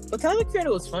 But Tyler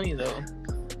Creator was funny though.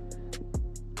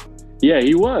 Yeah,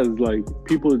 he was. Like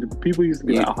people used to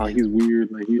be like, "Oh, he's weird,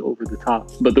 like he over the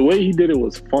top." But the way he did it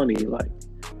was funny, like,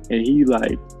 and he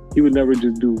would never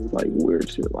just do like weird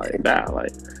shit like that.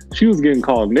 Like she was getting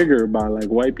called nigger by like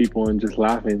white people and just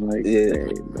laughing like,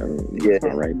 that's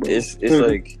not right, bro. It's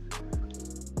like,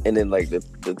 and then like the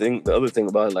other thing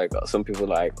about it, like some people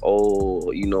like,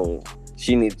 oh, you know,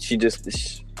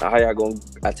 how y'all gonna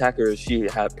attack her? She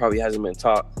probably hasn't been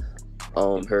taught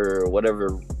her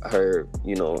whatever, her,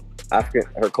 you know,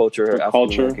 her culture, her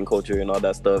African American culture and all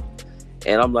that stuff.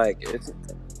 And I'm like,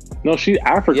 no, she's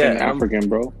African,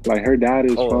 bro. Like her dad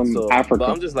is from Africa. But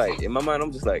I'm just like, in my mind,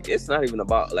 I'm just like, it's not even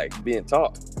about like being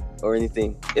taught or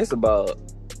anything. It's about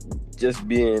just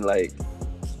being like,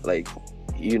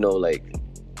 you know, like,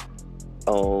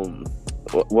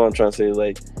 what I'm trying to say is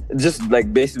like, just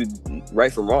like basically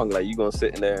right from wrong. Like you gonna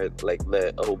sit in there like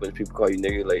let a whole bunch of people call you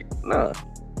nigga? Like, nah,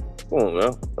 come on,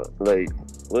 man. Like,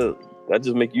 well, that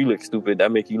just make you look stupid.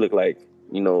 That make you look like,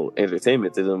 you know,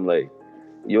 entertainment to them. Like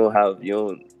you don't have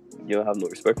no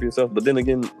respect for yourself. But then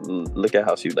again, look at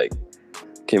how she like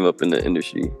came up in the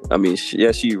industry. I mean,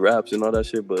 she raps and all that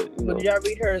shit. But you know, did y'all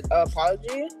read her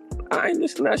apology? I ain't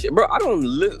listen to that shit, bro. I don't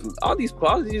all these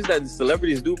apologies that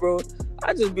celebrities do, bro.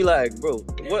 I just be like, bro,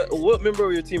 what member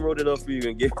of your team wrote it up for you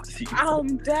and gave it to you?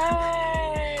 I'm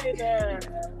dead.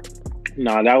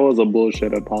 Nah, that was a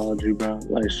bullshit apology, bro.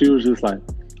 Like she was just like,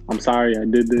 I'm sorry I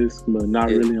did this, but not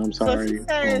really. I'm sorry. So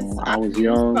says, I was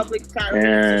young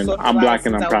and I'm black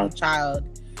and I'm proud. Child.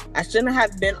 I shouldn't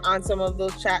have been on some of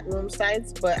those chat room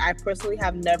sites, but I personally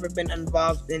have never been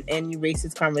involved in any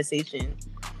racist conversation.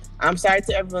 I'm sorry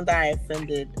to everyone that I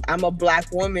offended. I'm a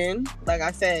black woman, like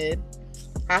I said.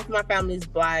 Half my family is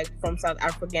black from South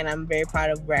Africa, and I'm very proud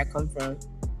of where I come from.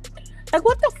 Like,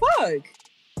 what the fuck?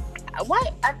 Why?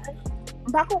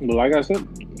 Well, like I said,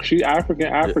 she's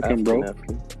African, bro.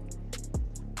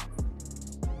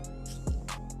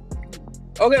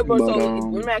 Okay, bro. So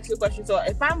let me ask you a question. So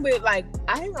if I'm with I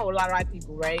hang out with a lot of white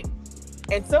people, right?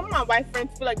 And some of my white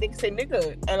friends feel like they can say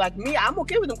nigga, and like me, I'm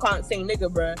okay with them saying nigga,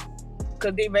 bro,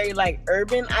 because they very like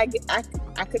urban. I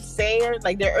could say it,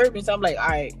 like they're urban, so I'm like, all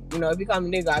right, you know, if you call me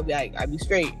nigga, I'd be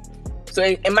straight. So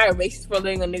am I racist for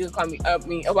letting a nigga call me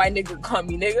a white nigga call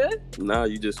me nigga? Nah,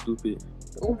 you just stupid.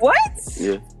 What?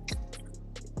 Yeah.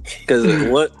 Because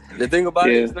the thing about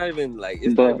it, it's not even like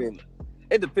not even.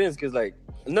 It depends, because like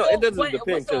it doesn't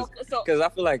depend, because I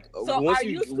feel like once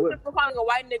you stupid for calling a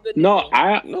white nigga? No,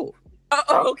 no.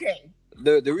 Okay.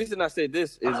 The reason I say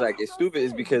this is like it's stupid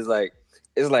is because like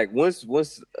it's like once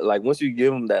you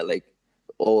give them that like,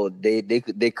 oh,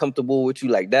 they comfortable with you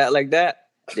like that,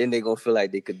 then they gonna feel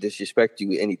like they could disrespect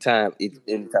you any type of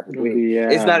way. Yeah.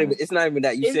 It's not even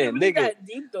that you saying nigga. That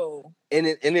deep though. And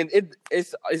then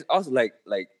it's also like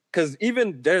because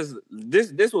even there's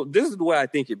this is the way I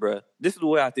think it, bro. This is the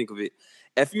way I think of it.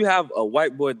 If you have a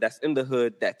white boy that's in the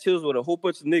hood that chills with a whole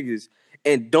bunch of niggas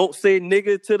and don't say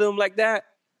nigga to them like that,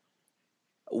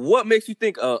 what makes you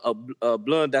think a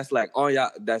blonde that's like on y'all,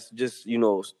 that's just, you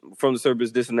know, from the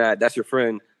service, this and that, that's your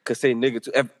friend, could say nigga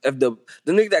to? If the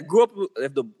nigga that grew up,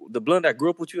 if the blonde that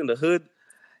grew up with you in the hood,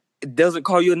 it doesn't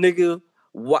call you a nigga,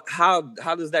 how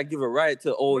does that give a right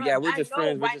to? Oh, bro, yeah, we're just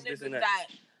friends. We're just this and that.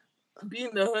 Be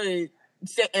in the hood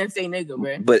and say nigga,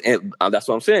 bro. But that's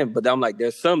what I'm saying. But I'm like,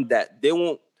 there's some that they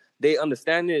won't. They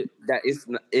understand it that it's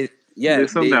not. Yeah,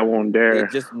 there's some that won't dare. They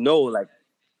just know, like.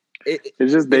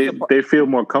 It's just they feel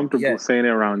more comfortable saying it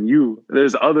around you.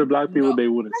 There's other black people they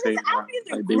wouldn't say it around.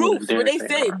 Like, they wouldn't dare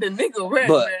say the nigga, right?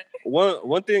 But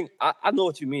one thing I know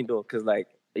what you mean though, because like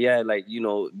like, you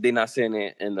know, they're not saying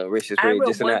it in the racist way,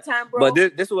 this and that. But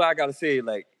this is what I gotta say.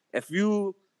 Like, if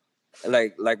you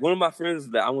like one of my friends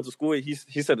that I went to school with,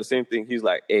 he said the same thing. He's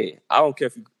like, hey, I don't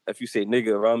care if you say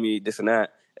nigga around me, this and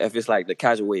that, if it's like the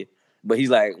casual way. But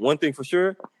he's like, one thing for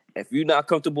sure, if you're not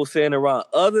comfortable saying around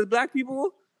other black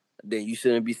people, then you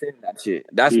shouldn't be saying that shit.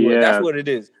 That's what it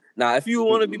is. Now, if you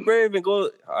want to be brave and go,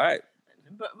 all right.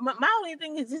 But my only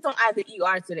thing is just don't add the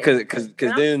ER to that.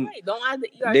 Because then don't add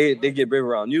the ER. They get brave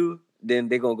around you. Then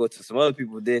they gonna go to some other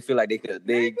people. They feel like they could.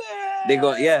 They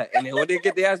go, yeah. And then when they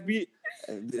get their ass beat,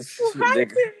 you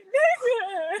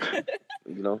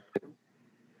know.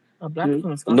 A black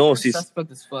person's suspect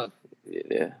as fuck.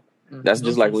 Yeah. That's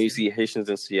just like when you see Haitians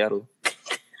in Seattle.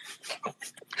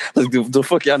 Like, the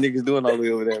fuck y'all niggas doing all the way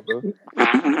over there, bro? Chill.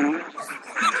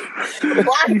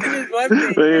 What you doing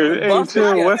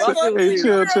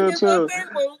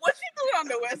on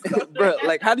the West Coast? Bro,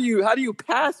 like, how do you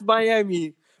pass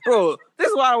Miami? Bro, this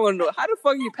is what I want to know. How the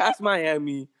fuck you pass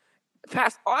Miami?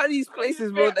 Past all these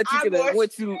places, bro, that you could have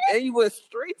went to, and you went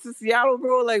straight to Seattle,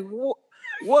 bro? Like,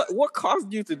 What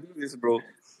caused you to do this, bro?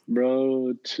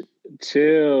 Bro,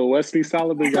 chill. Wesley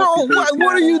Solomon got No,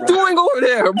 what are you doing over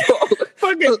there, bro?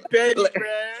 Fucking Betty, like, bro.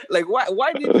 Like,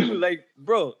 why did you, like,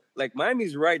 bro, like,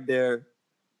 Miami's right there,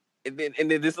 and then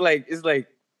it's like,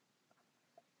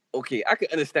 okay, I can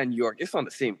understand New York. It's on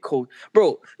the same coast,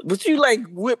 bro. But you, like,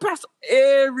 went past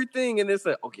everything, and it's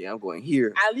like, okay, I'm going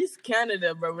here. At least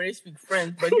Canada, bro, where they speak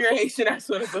French. But you're Haitian, that's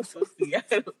what I'm supposed to see. You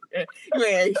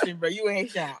ain't Haitian, bro. You ain't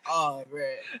Haitian at all,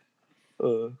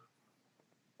 bro.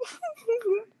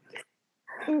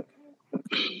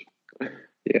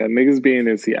 Yeah, niggas being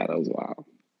in Seattle is wild.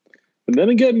 But then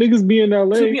again, niggas be in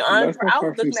LA. To be honest, that's not I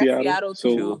far was from looking at Seattle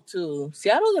too.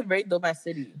 Seattle's a very dope ass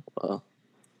city.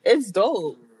 It's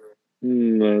dope.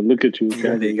 Look at you.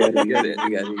 Get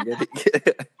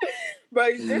it. Bro,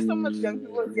 there's so much young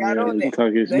people in Seattle.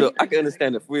 I can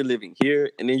understand if we're living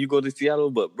here and then you go to Seattle,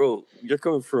 but bro, you're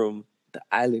coming from the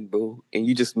island, bro, and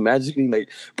you just magically, like,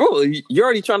 bro, you're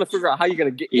already trying to figure out how you're gonna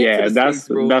get into the States,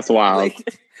 bro. That's wild.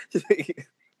 Like,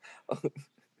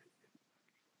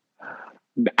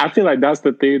 I feel like that's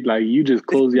the thing. Like, you just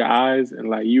close your eyes and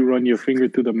like you run your finger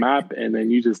through the map, and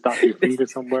then you just stop your finger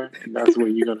somewhere, and that's where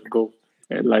you're gonna go.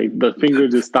 And like the finger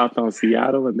just stopped on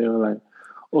Seattle, and they were like,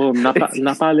 "Oh,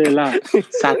 Napalela,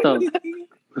 Sato."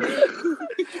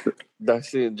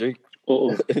 Darcy and Drake.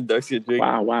 Oh, Darcy and Drake.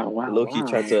 Wow. Loki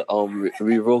tried to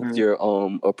revoke your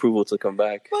approval to come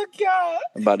back. Fuck yeah.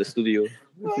 About the studio.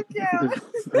 Fuck yeah.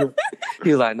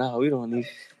 He's like, nah, we don't need.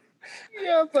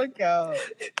 Yeah, fuck yeah.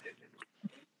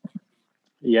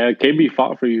 Yeah, KB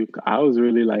fought for you. I was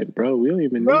really like, bro, we don't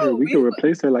even need her. We could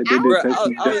replace her like they did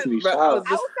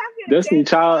Destiny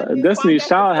Child. Destiny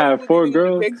Child had 4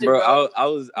 girls. Bro, I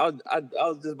was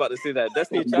just about to say that.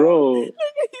 Destiny Child. Bro.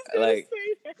 Like,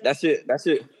 that shit.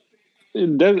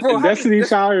 Destiny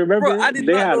Child, remember? Bro,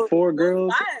 they had 4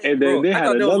 girls, and then they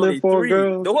had another 4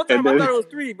 girls. The whole time I thought it was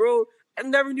 3, bro. I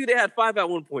never knew they had 5 at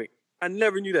one point. I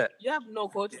never knew that. You have no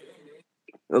culture.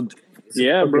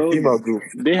 Yeah, bro.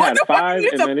 They had 5,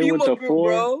 and then it went to 4.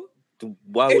 Bro?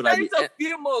 Why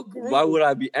would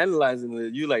I be analyzing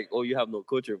it? You like, oh, you have no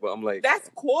culture, but I'm like, that's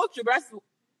culture, bro.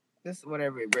 That's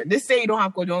whatever, bro. Just say you don't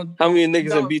have culture. How many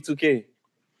niggas in B2K?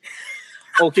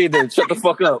 Okay, then shut the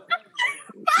fuck up.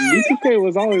 B2K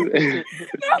was always. No,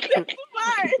 that's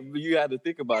fine. You had to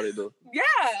think about it though. Yeah,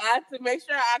 I had to make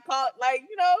sure I caught, like,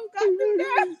 got them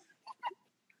guys.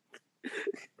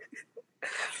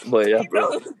 But yeah,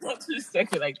 bro. Don't just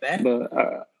take it like that.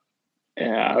 But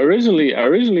yeah, originally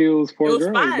it was 4 girls.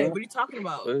 It was 5. Bro. What are you talking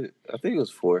about? I think it was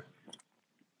 4.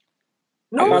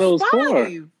 No, I thought it was 4.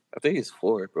 I think it's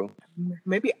 4, bro.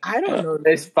 Maybe I don't know.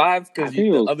 It's 5 because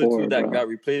the other 4, 2 that bro. got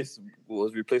replaced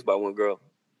was replaced by 1 girl.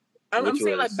 I'm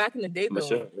saying like back in the day though.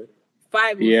 Michelle.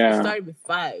 5. It started with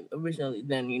 5 originally.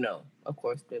 Then of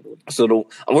course they would. So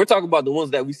we're talking about the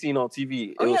ones that we seen on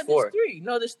TV. It was 4. There's 3.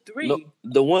 No, there's 3. No,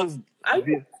 the ones.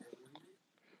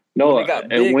 No,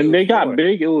 when they got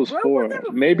big, it was 4.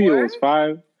 Maybe it was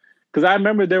 5. Because I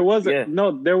remember there was a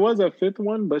 5th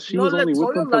one, but she was only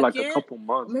with them for like a couple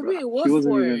months. Maybe it was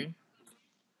 4.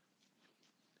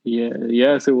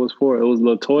 Yes, it was 4. It was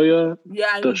LaToya,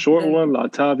 the short one,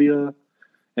 LaTavia,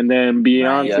 and then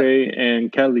Beyonce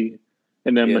and Kelly,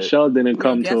 and then Michelle didn't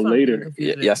come till later.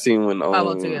 Yeah, I seen when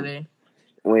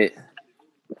wait,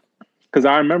 because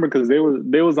I remember because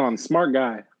they was on Smart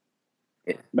Guy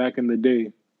back in the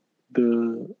day.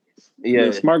 The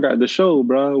Smart Guy, the show,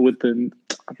 bro, with that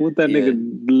nigga,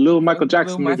 little Michael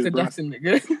Jackson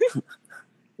nigga.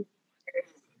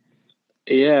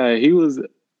 Yeah, they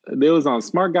was on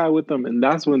Smart Guy with them, and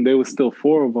that's when there was still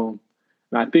 4 of them.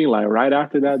 And I think like right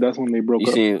after that, that's when they broke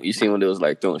up. You seen when they was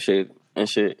like throwing shade and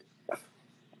shit.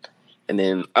 And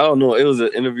then I don't know, it was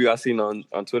an interview I seen on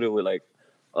Twitter with like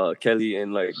Kelly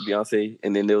and like Beyonce,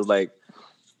 and then they was like,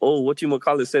 oh, what you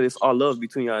call it said it's all love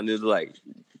between y'all, and it was like,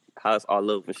 how it's all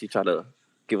love when she tried to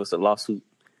give us a lawsuit.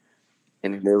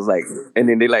 And then it was like, and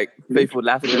then they like faithful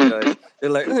laughing at her. They're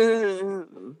like,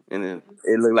 and then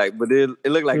it looked like, but it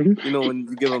looked like, when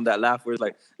you give them that laugh where it's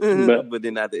like, but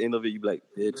then at the end of it, you be like,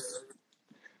 bitch.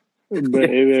 But they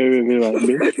be like,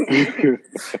 bitch.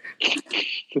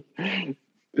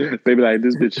 They be like,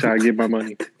 this bitch trying to get my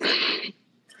money.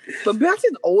 But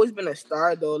Beyonce's always been a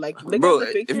star, though. Like, bro,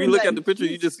 if you look at the picture,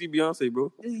 you just see Beyonce,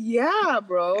 bro. Yeah,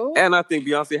 bro. And I think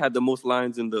Beyonce had the most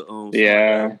lines in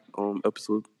the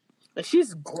episode.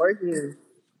 She's gorgeous.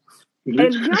 And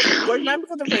Beyonce's gorgeous, not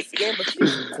because of her skin, but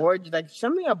she's gorgeous. Like,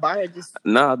 something about her just...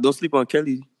 Nah, don't sleep on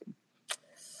Kelly.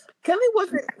 Kelly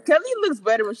looks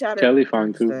better when she had her Kelly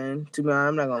fine too. Then, to be honest,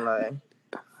 I'm not gonna lie.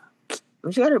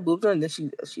 When she got her boobs on, then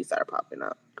she started popping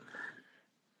out.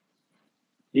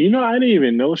 You know, I didn't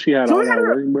even know she had all that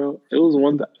work, bro. It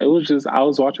was just I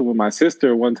was watching with my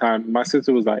sister one time. My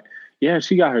sister was like, "Yeah,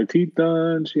 she got her teeth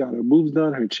done, she got her boobs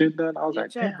done, her chin done." I was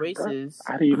like, "Damn, braces."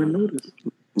 Bro, I didn't even notice.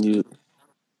 Yeah.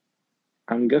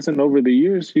 I'm guessing over the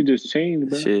years she just changed,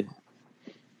 bro. Shit.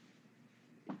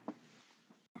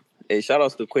 Hey, shout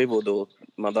outs to Quavo though.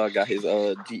 My dog got his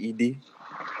GED.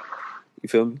 You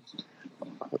feel me?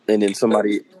 And then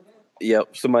somebody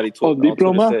told on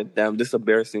Twitter said, "Damn, this is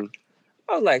embarrassing."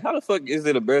 I was like, "How the fuck is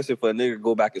it embarrassing for a nigga to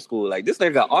go back to school? Like this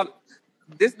nigga got all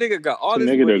this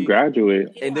nigga money to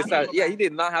graduate and decided, he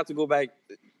did not have to go back,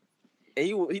 and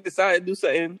he decided to do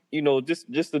something, you know, just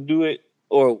to do it,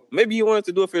 or maybe he wanted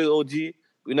to do it for his OG.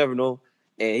 We never know.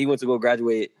 And he went to go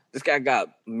graduate. This guy got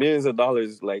millions of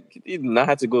dollars. Like he did not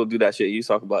have to go do that shit. You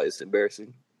talk about it's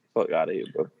embarrassing. Fuck out of here,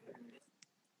 bro.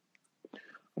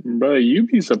 Bro, you'd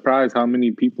be surprised how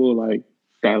many people like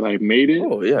that like made it.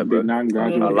 Oh yeah, bro. Did not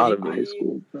graduate a lot of high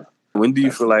school. Bro. When do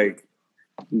you feel like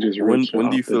just when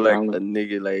do you feel like a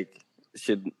nigga like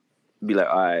should be like,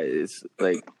 all right, it's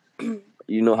like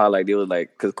you know how like they was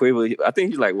like, because Quavo, I think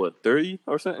he's like what 30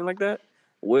 or something like that.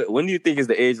 When do you think is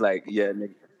the age like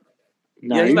nigga?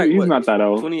 Nah, yeah, he's not that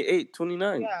old. 28,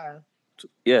 29. Yeah.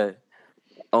 Yeah.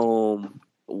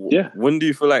 Yeah. When do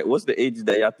you feel like what's the age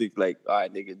that y'all think like, all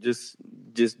right, nigga, just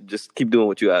keep doing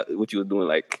what you were doing?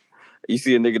 Like, you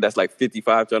see a nigga that's like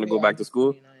 55 trying to go back to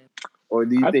school, or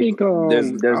do you think there's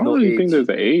I don't no really age? think there's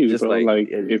an age, just bro. Like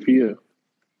if you,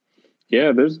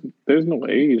 there's no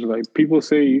age. Like people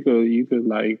say you could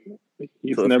like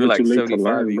it's so never like too late to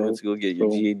learn. You went to go get your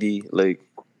GED, like.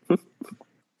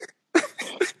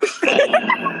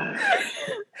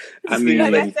 I mean,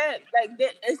 like I said, like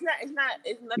it's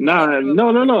nothing. No.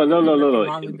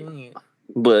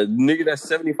 But nigga, that's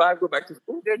 75 go back to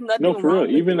school. There's nothing. No, for real.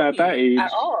 Even at that age,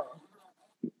 at all,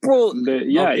 bro.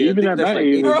 Even at that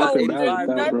age, bro.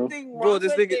 Bro,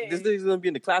 this nigga's gonna be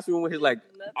in the classroom with his like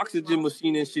oxygen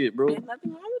machine and shit, bro. There's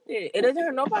nothing wrong with it. It doesn't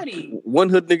hurt nobody. One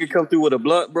hood nigga come through with a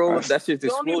blunt, bro. That shit's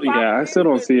exploding. Yeah, I still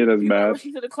don't see it as bad.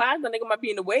 Rushing to the class, the nigga might be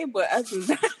in the way, but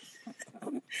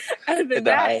other than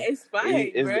that, it's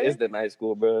fine, bro. It's the night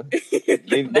school, bro.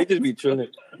 they just be chilling,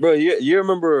 bro. You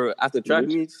remember after track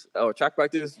meets or track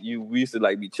practice, we used to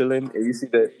like be chilling, and you see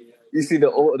the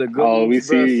good. Oh, we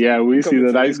see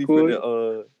the night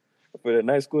school for the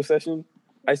night school session.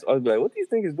 I was like, what do you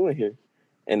think he's doing here?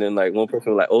 And then like one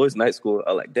person was like, oh, it's night school.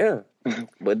 I was like, damn,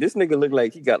 but this nigga looked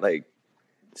like he got like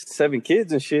 7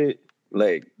 kids and shit,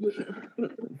 like.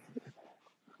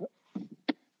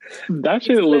 That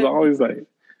shit was always like,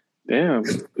 damn,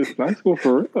 it's night school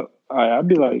for real. I'd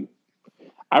be like,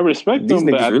 I respect them,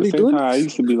 but at the same time, I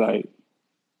used to be like,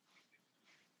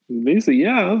 I used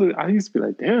to be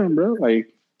like, damn, bro,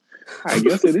 like, I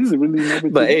guess it is really never.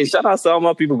 But hey, shout out to all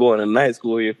my people going to night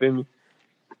school. You feel me?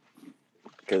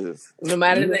 Because no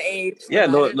matter the age, no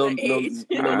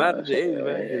matter the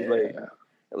age, man.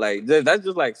 It's like that's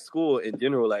just like school in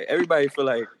general. Like everybody feel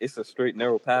like it's a straight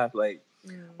narrow path. Like.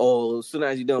 Oh, as soon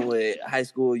as you're done with high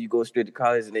school, you go straight to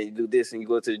college, and then you do this, and you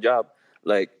go to the job.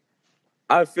 Like,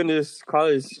 I finished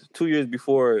college 2 years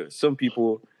before some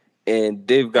people, and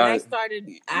they've got. I started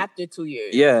after 2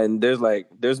 years. Yeah, and there's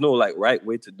no like right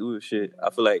way to do this shit.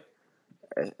 I feel like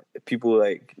people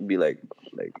like be like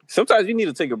sometimes you need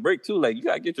to take a break too. Like you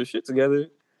gotta get your shit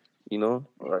together, you know.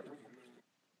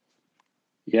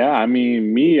 Yeah, I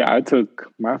mean, I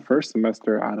took my first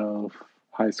semester out of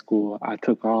high school. I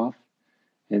took off.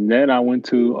 And then I went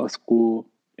to a school,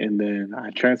 and then I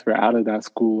transferred out of that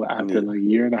school after like a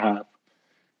year and a half.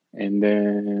 And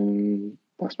then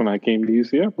that's when I came to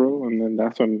UCF, bro. And then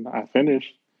that's when I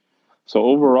finished. So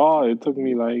overall, it took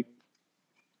me like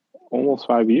almost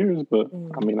 5 years, but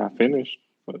I mean, I finished.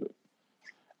 But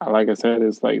like I said,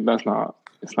 it's like it's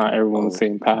not everyone the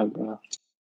same path, bro.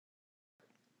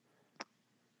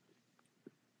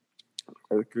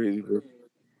 That's crazy, bro.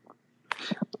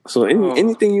 So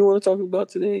anything you want to talk about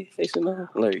today,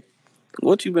 H&R? Like,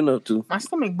 what you been up to? My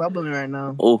stomach bubbling right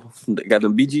now. Oh, got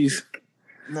them BGs?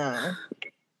 Nah.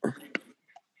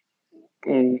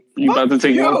 You about to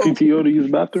take one PTO to use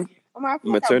the bathroom?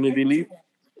 Maternity leave?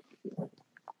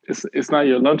 It's not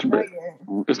your lunch break.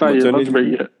 It's not your lunch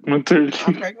break yet. Maternity.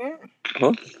 I'm pregnant?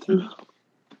 Huh?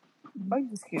 Bug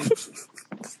this kid.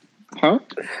 Huh?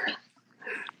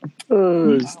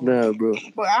 Oh, snap, bro.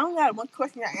 But I only got one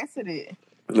question. I answered it.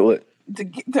 What?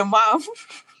 The mom.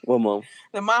 What mom?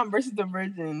 The mom versus the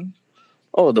virgin.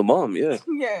 Oh, the mom, yeah.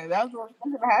 Yeah, that was the one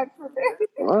question I had today.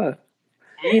 Why?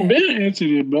 We ain't been answered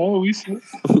it, bro. We said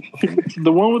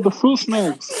the one with the fruit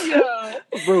snacks. Yeah.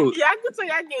 bro. Yeah, I could tell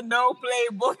y'all get no play.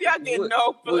 Both y'all get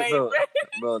no play,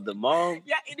 bro. The mom.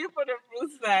 Y'all eat it for the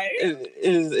fruit snack.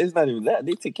 It's not even that.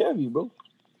 They take care of you, bro.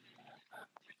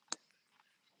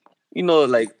 You know,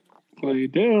 like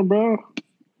damn, bro.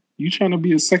 You trying to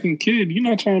be a second kid? You're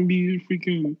not trying to be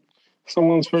freaking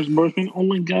someone's first boyfriend. Oh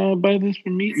my God, buy this for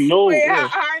me? No, Wait,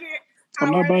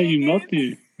 I'm not buying you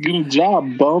nothing. Get a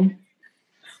job, bum.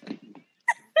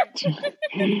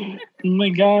 Oh my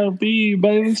God, B,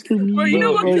 buy this for me. Bro, you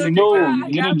know what? No,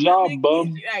 get a job,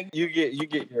 bum. You get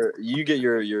your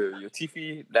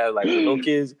TV that like no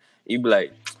kids. You be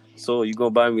like, so you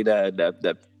gonna buy me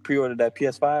that pre-order that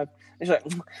PS5? It's like,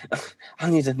 I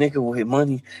need a nigga with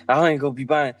money. I ain't gonna be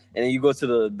buying. And then you go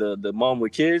to the mom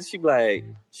with kids. She be like,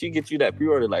 she get you that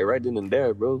pre-order like right then and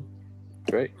there, bro.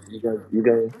 Right? You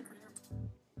got.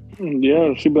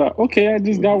 Yeah, she be like, okay, I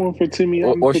just got one for Timmy.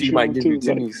 Or she might give you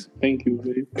Timmy's. Like, thank you,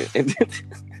 babe.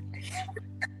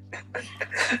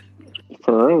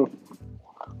 For real.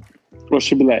 Or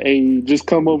she'll be like, hey, just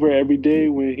come over every day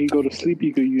when he go to sleep,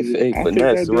 you could use it. Hey,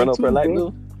 finesse, run up her light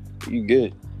bill, you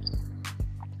good.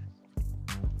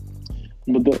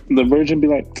 But the virgin be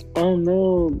like, oh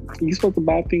no, you supposed to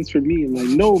buy things for me. I'm like,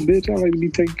 no, bitch, I like to be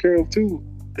taken care of too.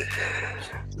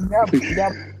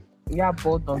 Y'all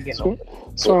both don't get no.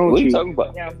 So what are you talking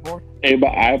about? Hey, but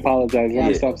I apologize. Let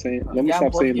me stop saying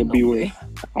the B word.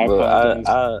 I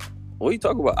apologize. What are you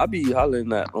talking about? I be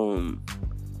hollering at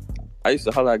I used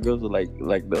to holler at girls with like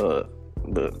the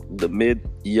mid,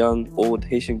 young, old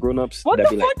Haitian grown-ups. What the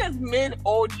fuck does mid,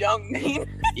 old, young mean?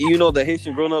 You know the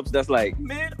Haitian grown-ups that's like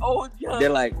mid, old, young. They're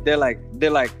like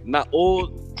not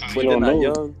old, but they're not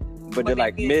young, but they're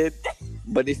like mid,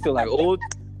 but they still like old.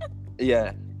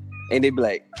 Yeah, and they be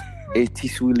like, hey,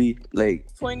 T-Swilly, like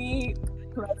 20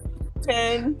 plus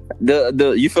 10.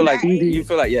 You feel like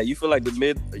the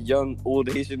mid, young, old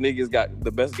Haitian niggas got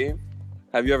the best game.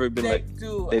 Have you ever been like?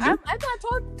 Dude, I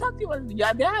talk to you about.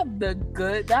 Yeah, they have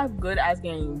good ass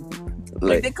game.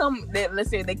 Like let's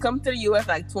say they come to the US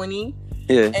like 20.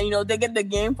 Yeah. And they get the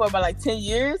game for about like 10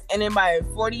 years, and then by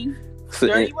 40,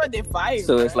 30, they fire.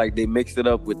 So it's like they mixed it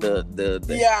up with the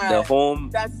home.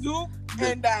 That zouk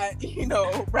and that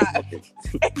rap.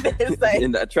 And then it's like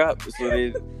in that trap. So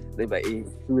they like,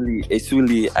 it's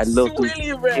really I love to.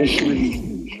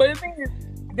 Really. But the thing is,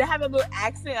 they have a little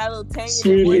accent, a little tang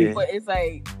in their voice, but it's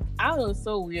like, I don't know, it's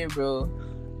so weird, bro.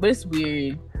 But it's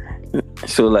weird.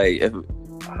 So like,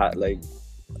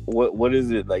 what is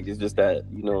it like? It's just that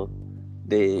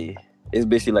it's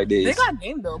basically like they got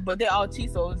game though, but they all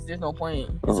cheat, so there's no point.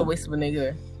 It's a waste of a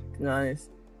nigga, to be honest.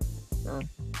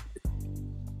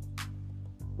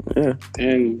 Yeah,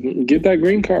 and get that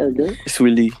green card, girl. It's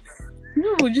really.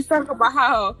 We just talk about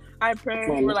how our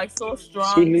parents were like so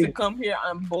strong to come here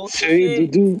on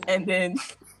bullshit, and then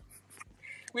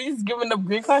we just giving them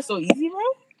green card so easy, bro.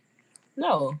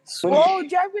 No. Bro, do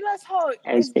you realize how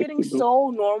it's getting so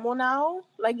normal now?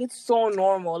 Like, it's so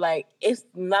normal. Like, it's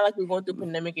not like we're going through a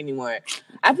pandemic anymore.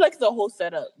 I feel like it's a whole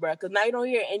setup, bro. Because now you don't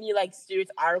hear any, like, serious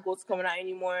articles coming out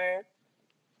anymore.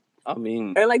 I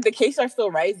mean... And, like, the cases are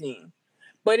still rising.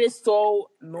 But it's so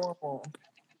normal.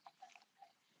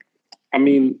 I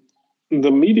mean,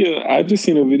 the media... I just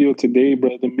seen a video today,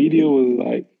 bro. The media was,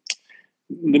 like...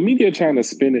 The media trying to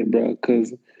spin it, bro.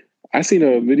 Because... I seen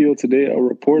a video today. A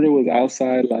reporter was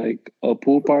outside like a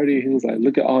pool party. He was like,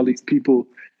 "Look at all these people,"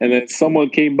 and then someone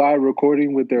came by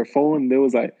recording with their phone. They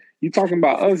was like, "You talking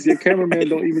about us? Your cameraman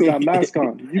don't even got a mask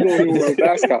on. You don't even wear a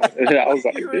mask on." And I was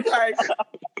like,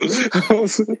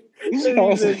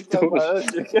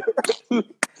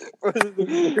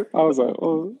 "Oh." I was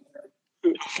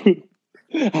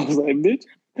like, "Bitch."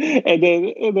 And then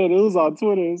it was on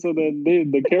Twitter. So then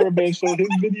the cameraman showed his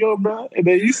video, bro. And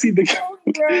then you see the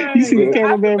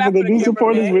cameraman for the news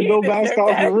reporters with no mask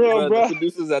on for real, bro. The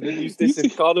producers at the news station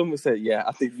called him and said, "Yeah,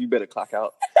 I think you better clock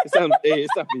out. It's time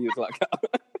for you to clock out."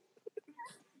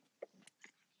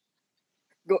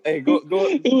 Go. It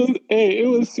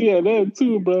was CNN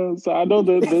too, bro. So I know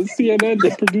the CNN,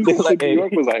 the producers in New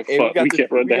York was like, "Fuck, we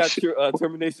can't run that shit." Your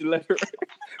termination letter.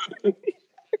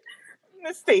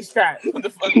 Stay strapped,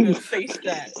 motherfucker. Stay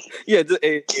strapped. Yeah, just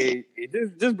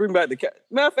bring back the camera.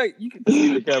 Matter of fact, you can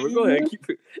see the camera. Go ahead and keep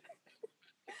it.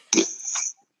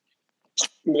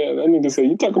 Yeah, that nigga said,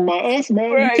 "You talking about us,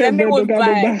 man? Right, you can't that nigga was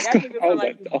black. black. I was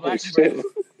like, "Oh shit."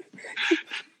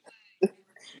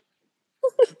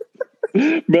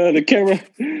 Bro, the camera,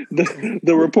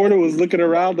 the reporter was looking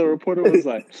around. The reporter was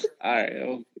like, "All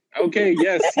right, okay,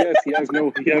 yes, he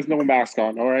has no mask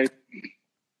on. All right."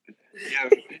 Yeah.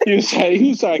 He was trying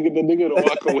to get the nigga to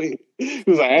walk away. He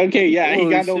was like, "Okay, yeah, he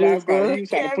got no mask on." He was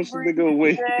trying to push the nigga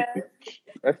away.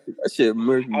 That shit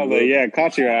murky. I was like, yeah,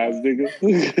 caught your ass, nigga.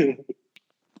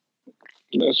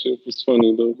 That shit was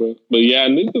funny though, bro. But yeah,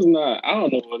 niggas not. I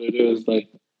don't know what it is. Like,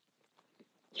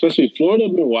 especially Florida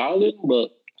been wilding,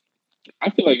 but I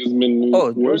feel like it's been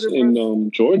worse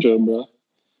in Georgia, bro.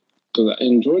 Because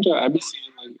in Georgia, I be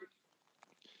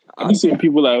seeing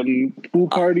people out in pool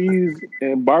parties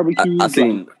and barbecues. I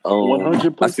seen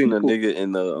 100. I seen a nigga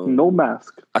in the no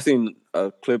mask. I seen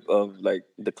a clip of like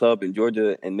the club in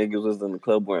Georgia and niggas was in the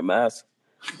club wearing masks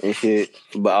and shit.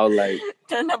 But I was like,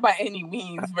 turn up by any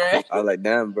means, bro. I was like,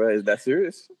 damn, bro, is that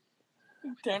serious?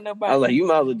 Turn up by. I was like, you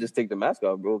might as well just take the mask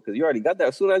off, bro, because you already got that.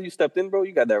 As soon as you stepped in, bro,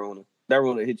 you got that Rona. That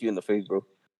Rona hit you in the face, bro.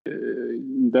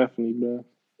 Definitely, bro.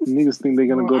 Niggas think they're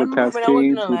gonna go to Cascade. When I was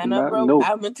in Atlanta, bro, nope.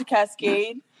 I went to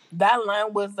Cascade. That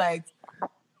line was like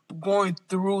going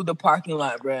through the parking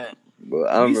lot, bro.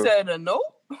 You said a nope.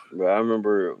 Bro, I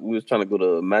remember we was trying to go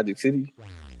to Magic City,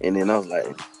 and then I was like,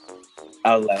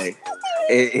 and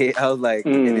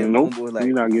then nope, was like,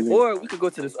 you're not getting or we could go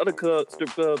to this other club, strip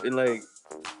club, and like,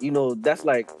 you know, that's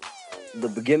like the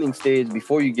beginning stage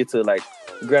before you get to like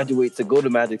graduate to go to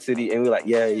Magic City, and we're like,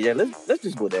 yeah, let's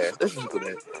just go there.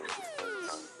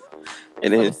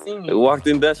 And then I walked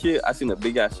in that shit. I seen a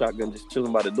big ass shotgun just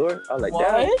chilling by the door. I was like, what?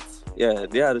 Damn. Yeah,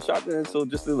 they had a shotgun. So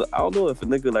just I don't know if a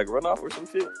nigga like run off or some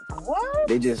shit. What?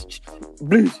 They just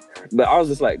bleach. But I was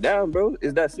just like, damn, bro,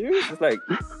 is that serious? It's like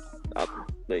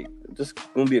just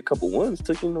gonna be a couple ones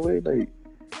taken away. Like,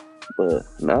 but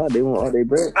nah, they want all their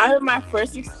bread. I had my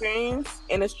first experience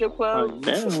in a strip club.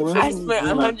 Damn, I spent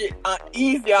 100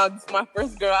 easy on my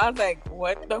first girl. I was like,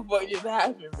 what the fuck just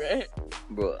happened, bro?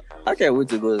 Bro, I can't wait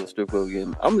to go to the strip club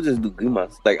again. I'm gonna just do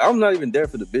Gumas. Like, I'm not even there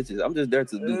for the bitches. I'm just there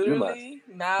to do Gumas.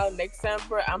 Now, next time,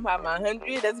 bro, I'm having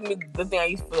 100. That's me the thing I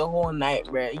used for the whole night,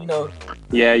 bro. You know?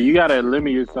 Yeah, you gotta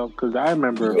limit yourself because I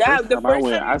remember the first time I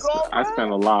went, I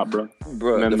spent a lot, bro.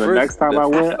 Bro, and then the next time I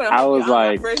went, I was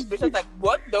like, first bitch, I was like,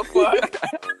 what the fuck?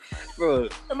 Bro.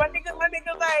 And my niggas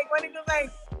like,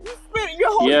 you spent your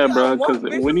whole yeah, bro, because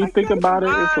when you think about it,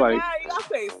 it's like, you gotta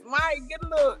play smart, get a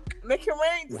little, make it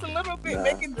rain just a little bit,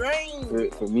 make it drain.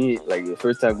 For me, like the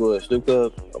first time going to a strip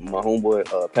club, my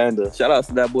homeboy Panda, shout out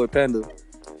to that boy Panda.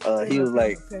 He was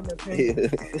like,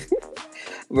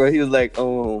 bro, he was like,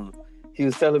 he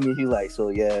was telling me, he was like, so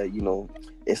yeah, you know,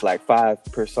 it's like 5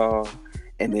 per song,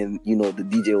 and then you know the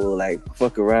DJ will like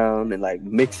fuck around and like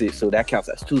mix it, so that counts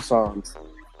as 2 songs.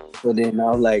 So then I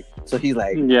was like, so he's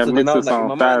like, yeah, so then I was like,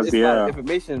 my mind, it's a lot of yeah.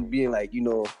 information being like, you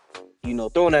know,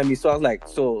 throwing at me. So I was like,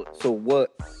 so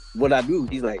what I do?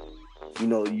 He's like, you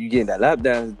know, you getting that lap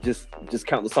dance, just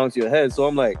count the songs to your head. So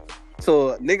I'm like,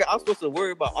 so nigga, I'm supposed to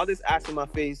worry about all this ass in my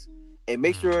face and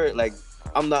make sure like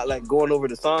I'm not like going over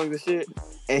the songs and shit.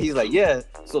 And he's like, yeah.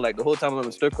 So like the whole time I'm in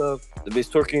the strip club, the bitch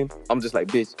twerking, I'm just like,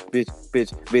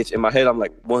 bitch. In my head, I'm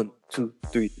like 1, 2,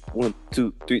 3, 1,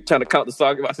 2, 3, trying to count the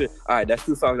songs. I said, all right, that's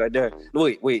 2 songs right there.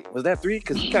 No, wait, was that 3?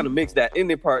 Because he kind of mixed that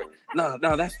ending part. No,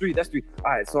 that's 3. All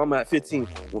right, so I'm at 15.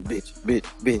 Well, bitch.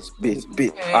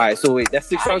 All right, so wait, that's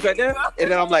 6 songs right there.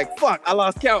 And then I'm like, fuck, I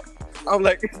lost count. I'm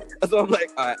like, all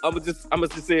right, I'm gonna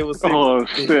just say it was 6. Oh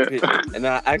shit! And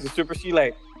I asked the stripper, she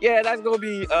like, yeah, that's gonna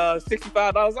be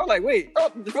 $65. I'm like, wait,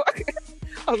 what the fuck?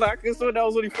 I was like, so that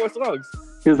was only 4 songs.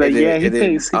 He was like, yeah, he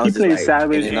plays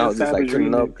Savage. And I was just like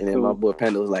turning up, and then my boy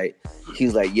Panda was like, he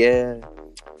was like, yeah,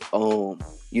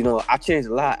 you know, I changed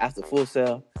a lot after Full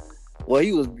Sail. Well, he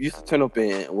used to turn up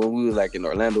when we was like in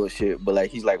Orlando and shit, but like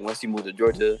he's like once he moved to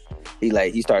Georgia,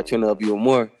 he started turning up even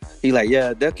more. He like,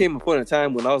 yeah, there came a point in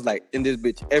time when I was like in this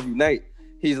bitch every night.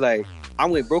 He's like, I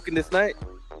went broke in this night.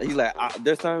 And he's like,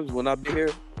 there's times when I be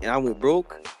here and I went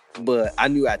broke, but I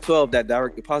knew at 12 that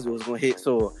direct deposit was gonna hit,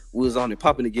 so we was on and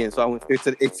popping again. So I went straight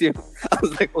to the ATM. I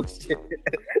was like, oh shit.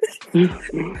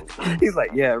 He's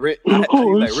like, yeah, rent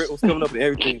was coming up and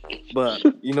everything, but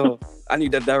you know, I knew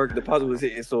that direct deposit was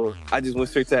hitting, so I just went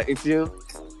straight to that ATM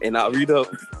and I read up.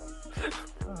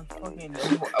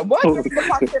 What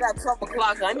deposit at 12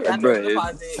 o'clock? I knew that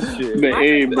deposit. The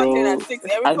A, bro. At 6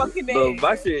 every fucking day. Bro,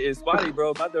 my shit is spotty,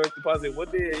 bro. My direct deposit,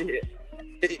 what day it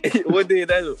hit? What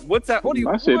time?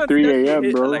 My shit 3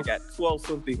 a.m., bro. Like at 12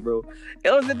 something, bro.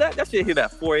 That shit hit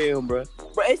at 4 a.m., bro.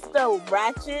 But it's the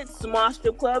ratchet small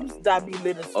strip clubs that be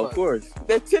lit as fuck. Of course.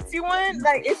 The Tootsie one,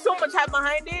 like it's so much hype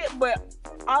behind it, but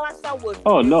all I saw was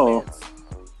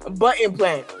butt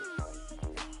implant.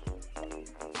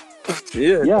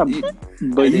 Yeah,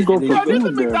 but you go for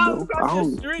food there, bro.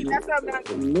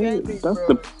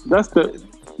 That's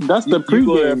the pregame. You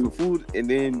go there for food, and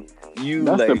then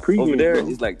over there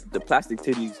is like the plastic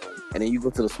titties, and then you go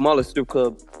to the smaller strip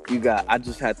club. I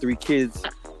just had 3 kids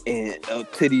and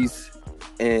titties,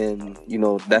 and you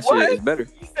know that shit is better.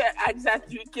 You said I just had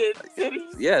 3 kid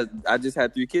titties. Yeah, I just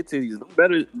had 3 kid titties.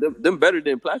 Them better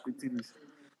than plastic titties.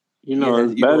 You know,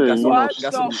 it's better.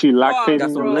 She lactating.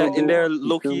 Got some lint in there,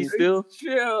 low key still.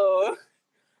 Chill.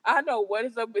 I know what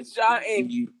is up with y'all.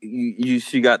 And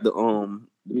she got the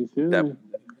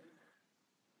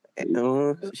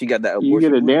she got that. You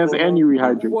get a dance and you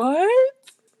rehydrate. What?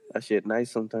 That shit nice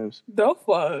sometimes. The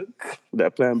fuck?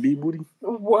 That Plan B booty.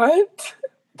 What?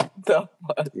 The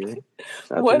fuck? Yeah.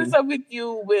 What is up with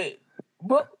you with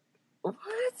what?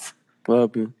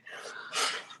 What?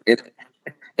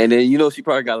 And then she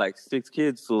probably got like 6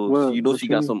 kids, so she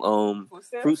got some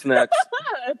fruit snacks.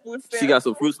 She got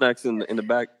some fruit snacks in the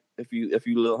back. If you a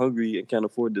little hungry and can't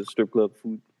afford the strip club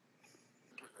food.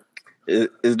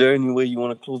 Is there any way you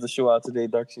want to close the show out today,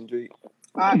 Dark Skin Drake?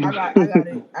 I got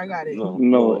it.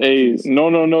 No.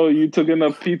 You took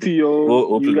enough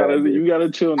PTO. You gotta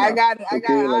chill now. I got it. Like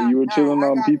you were chilling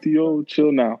on PTO.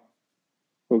 Chill now.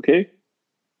 Okay.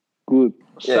 Good.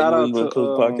 Shout out to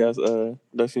close the podcast.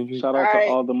 Dark Skin Drake. Shout out to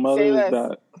all the mothers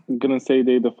that I'm gonna say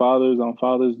they the fathers on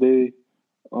Father's Day.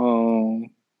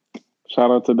 Shout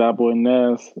out to that boy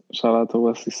Ness. Shout out to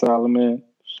Wesley Solomon.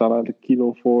 Shout out to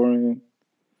Keto Foreign.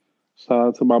 Shout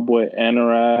out to my boy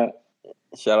Anorat.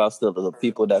 Shout out to the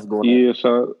people that's going. Yeah,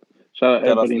 shout out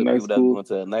everybody in night school.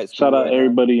 Shout out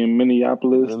everybody in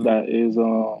Minneapolis that is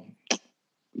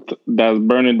that's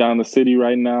burning down the city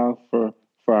right now for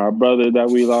our brother that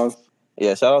we lost.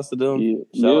 Yeah, shout outs to them.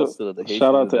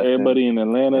 Shout out to everybody in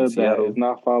Atlanta that is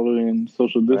not following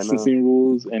social distancing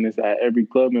rules and is at every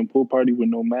club and pool party with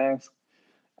no mask.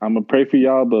 I'm gonna pray for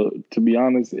y'all, but to be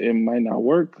honest, it might not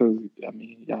work because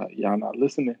y'all not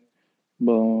listening.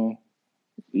 But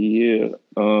yeah,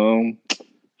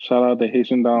 shout out to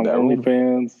Haitian Dom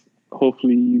OnlyFans.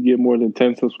 Hopefully, you get more than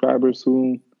 10 subscribers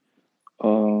soon.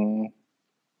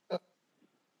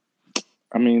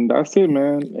 That's it,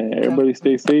 man. And everybody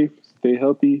stay safe, stay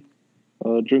healthy,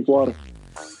 drink water.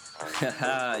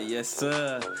 Yes,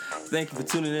 sir. Thank you for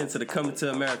tuning in to the Coming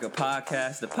to America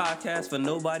podcast, the podcast for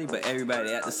nobody but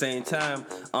everybody at the same time,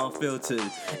 unfiltered.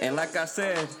 And like I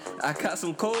said, I got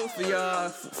some codes for y'all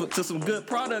to some good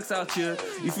products out here.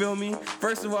 You feel me?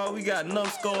 First of all, we got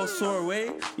Numbskull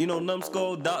Soiree.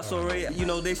 Numbskull.soiree.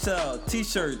 They sell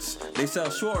t-shirts, they sell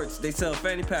shorts, they sell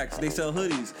fanny packs, they sell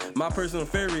hoodies. My personal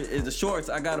favorite is the shorts.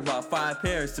 I got about 5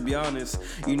 pairs, to be honest.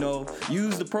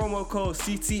 Use the promo code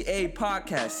CTA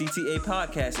Podcast,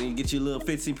 and you get your little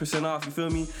 15% off. You feel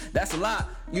me? That's a lot.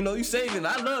 You saving.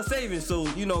 I love saving. So,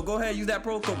 go ahead, use that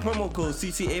promo code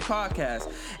CTA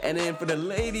Podcast. And then for the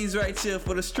ladies right here,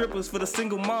 for the strippers, for the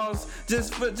single moms,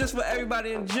 just for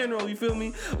everybody in general, you feel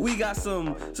me? We got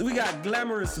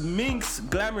Glamorous _Minx,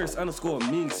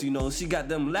 she got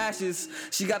them lashes.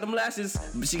 She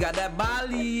got that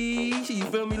Bali. You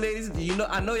feel me, ladies?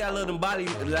 I know y'all love them Bali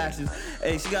lashes.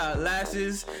 Hey, she got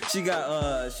lashes. She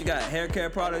got hair care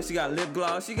products. She got lip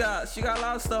gloss. She got a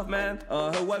lot of stuff, man.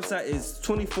 Her website is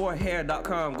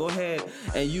 24hair.com. Go ahead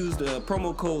and use the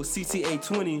promo code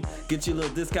CTA20. Get you a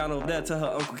little discount over there. Tell her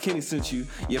Uncle Kenny sent you.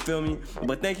 You feel me?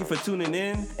 But thank you for tuning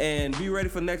in and be ready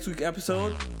for next week's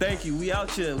episode. Thank you. We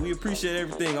out here. We appreciate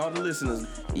everything. All the listeners.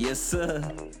 Yes, sir.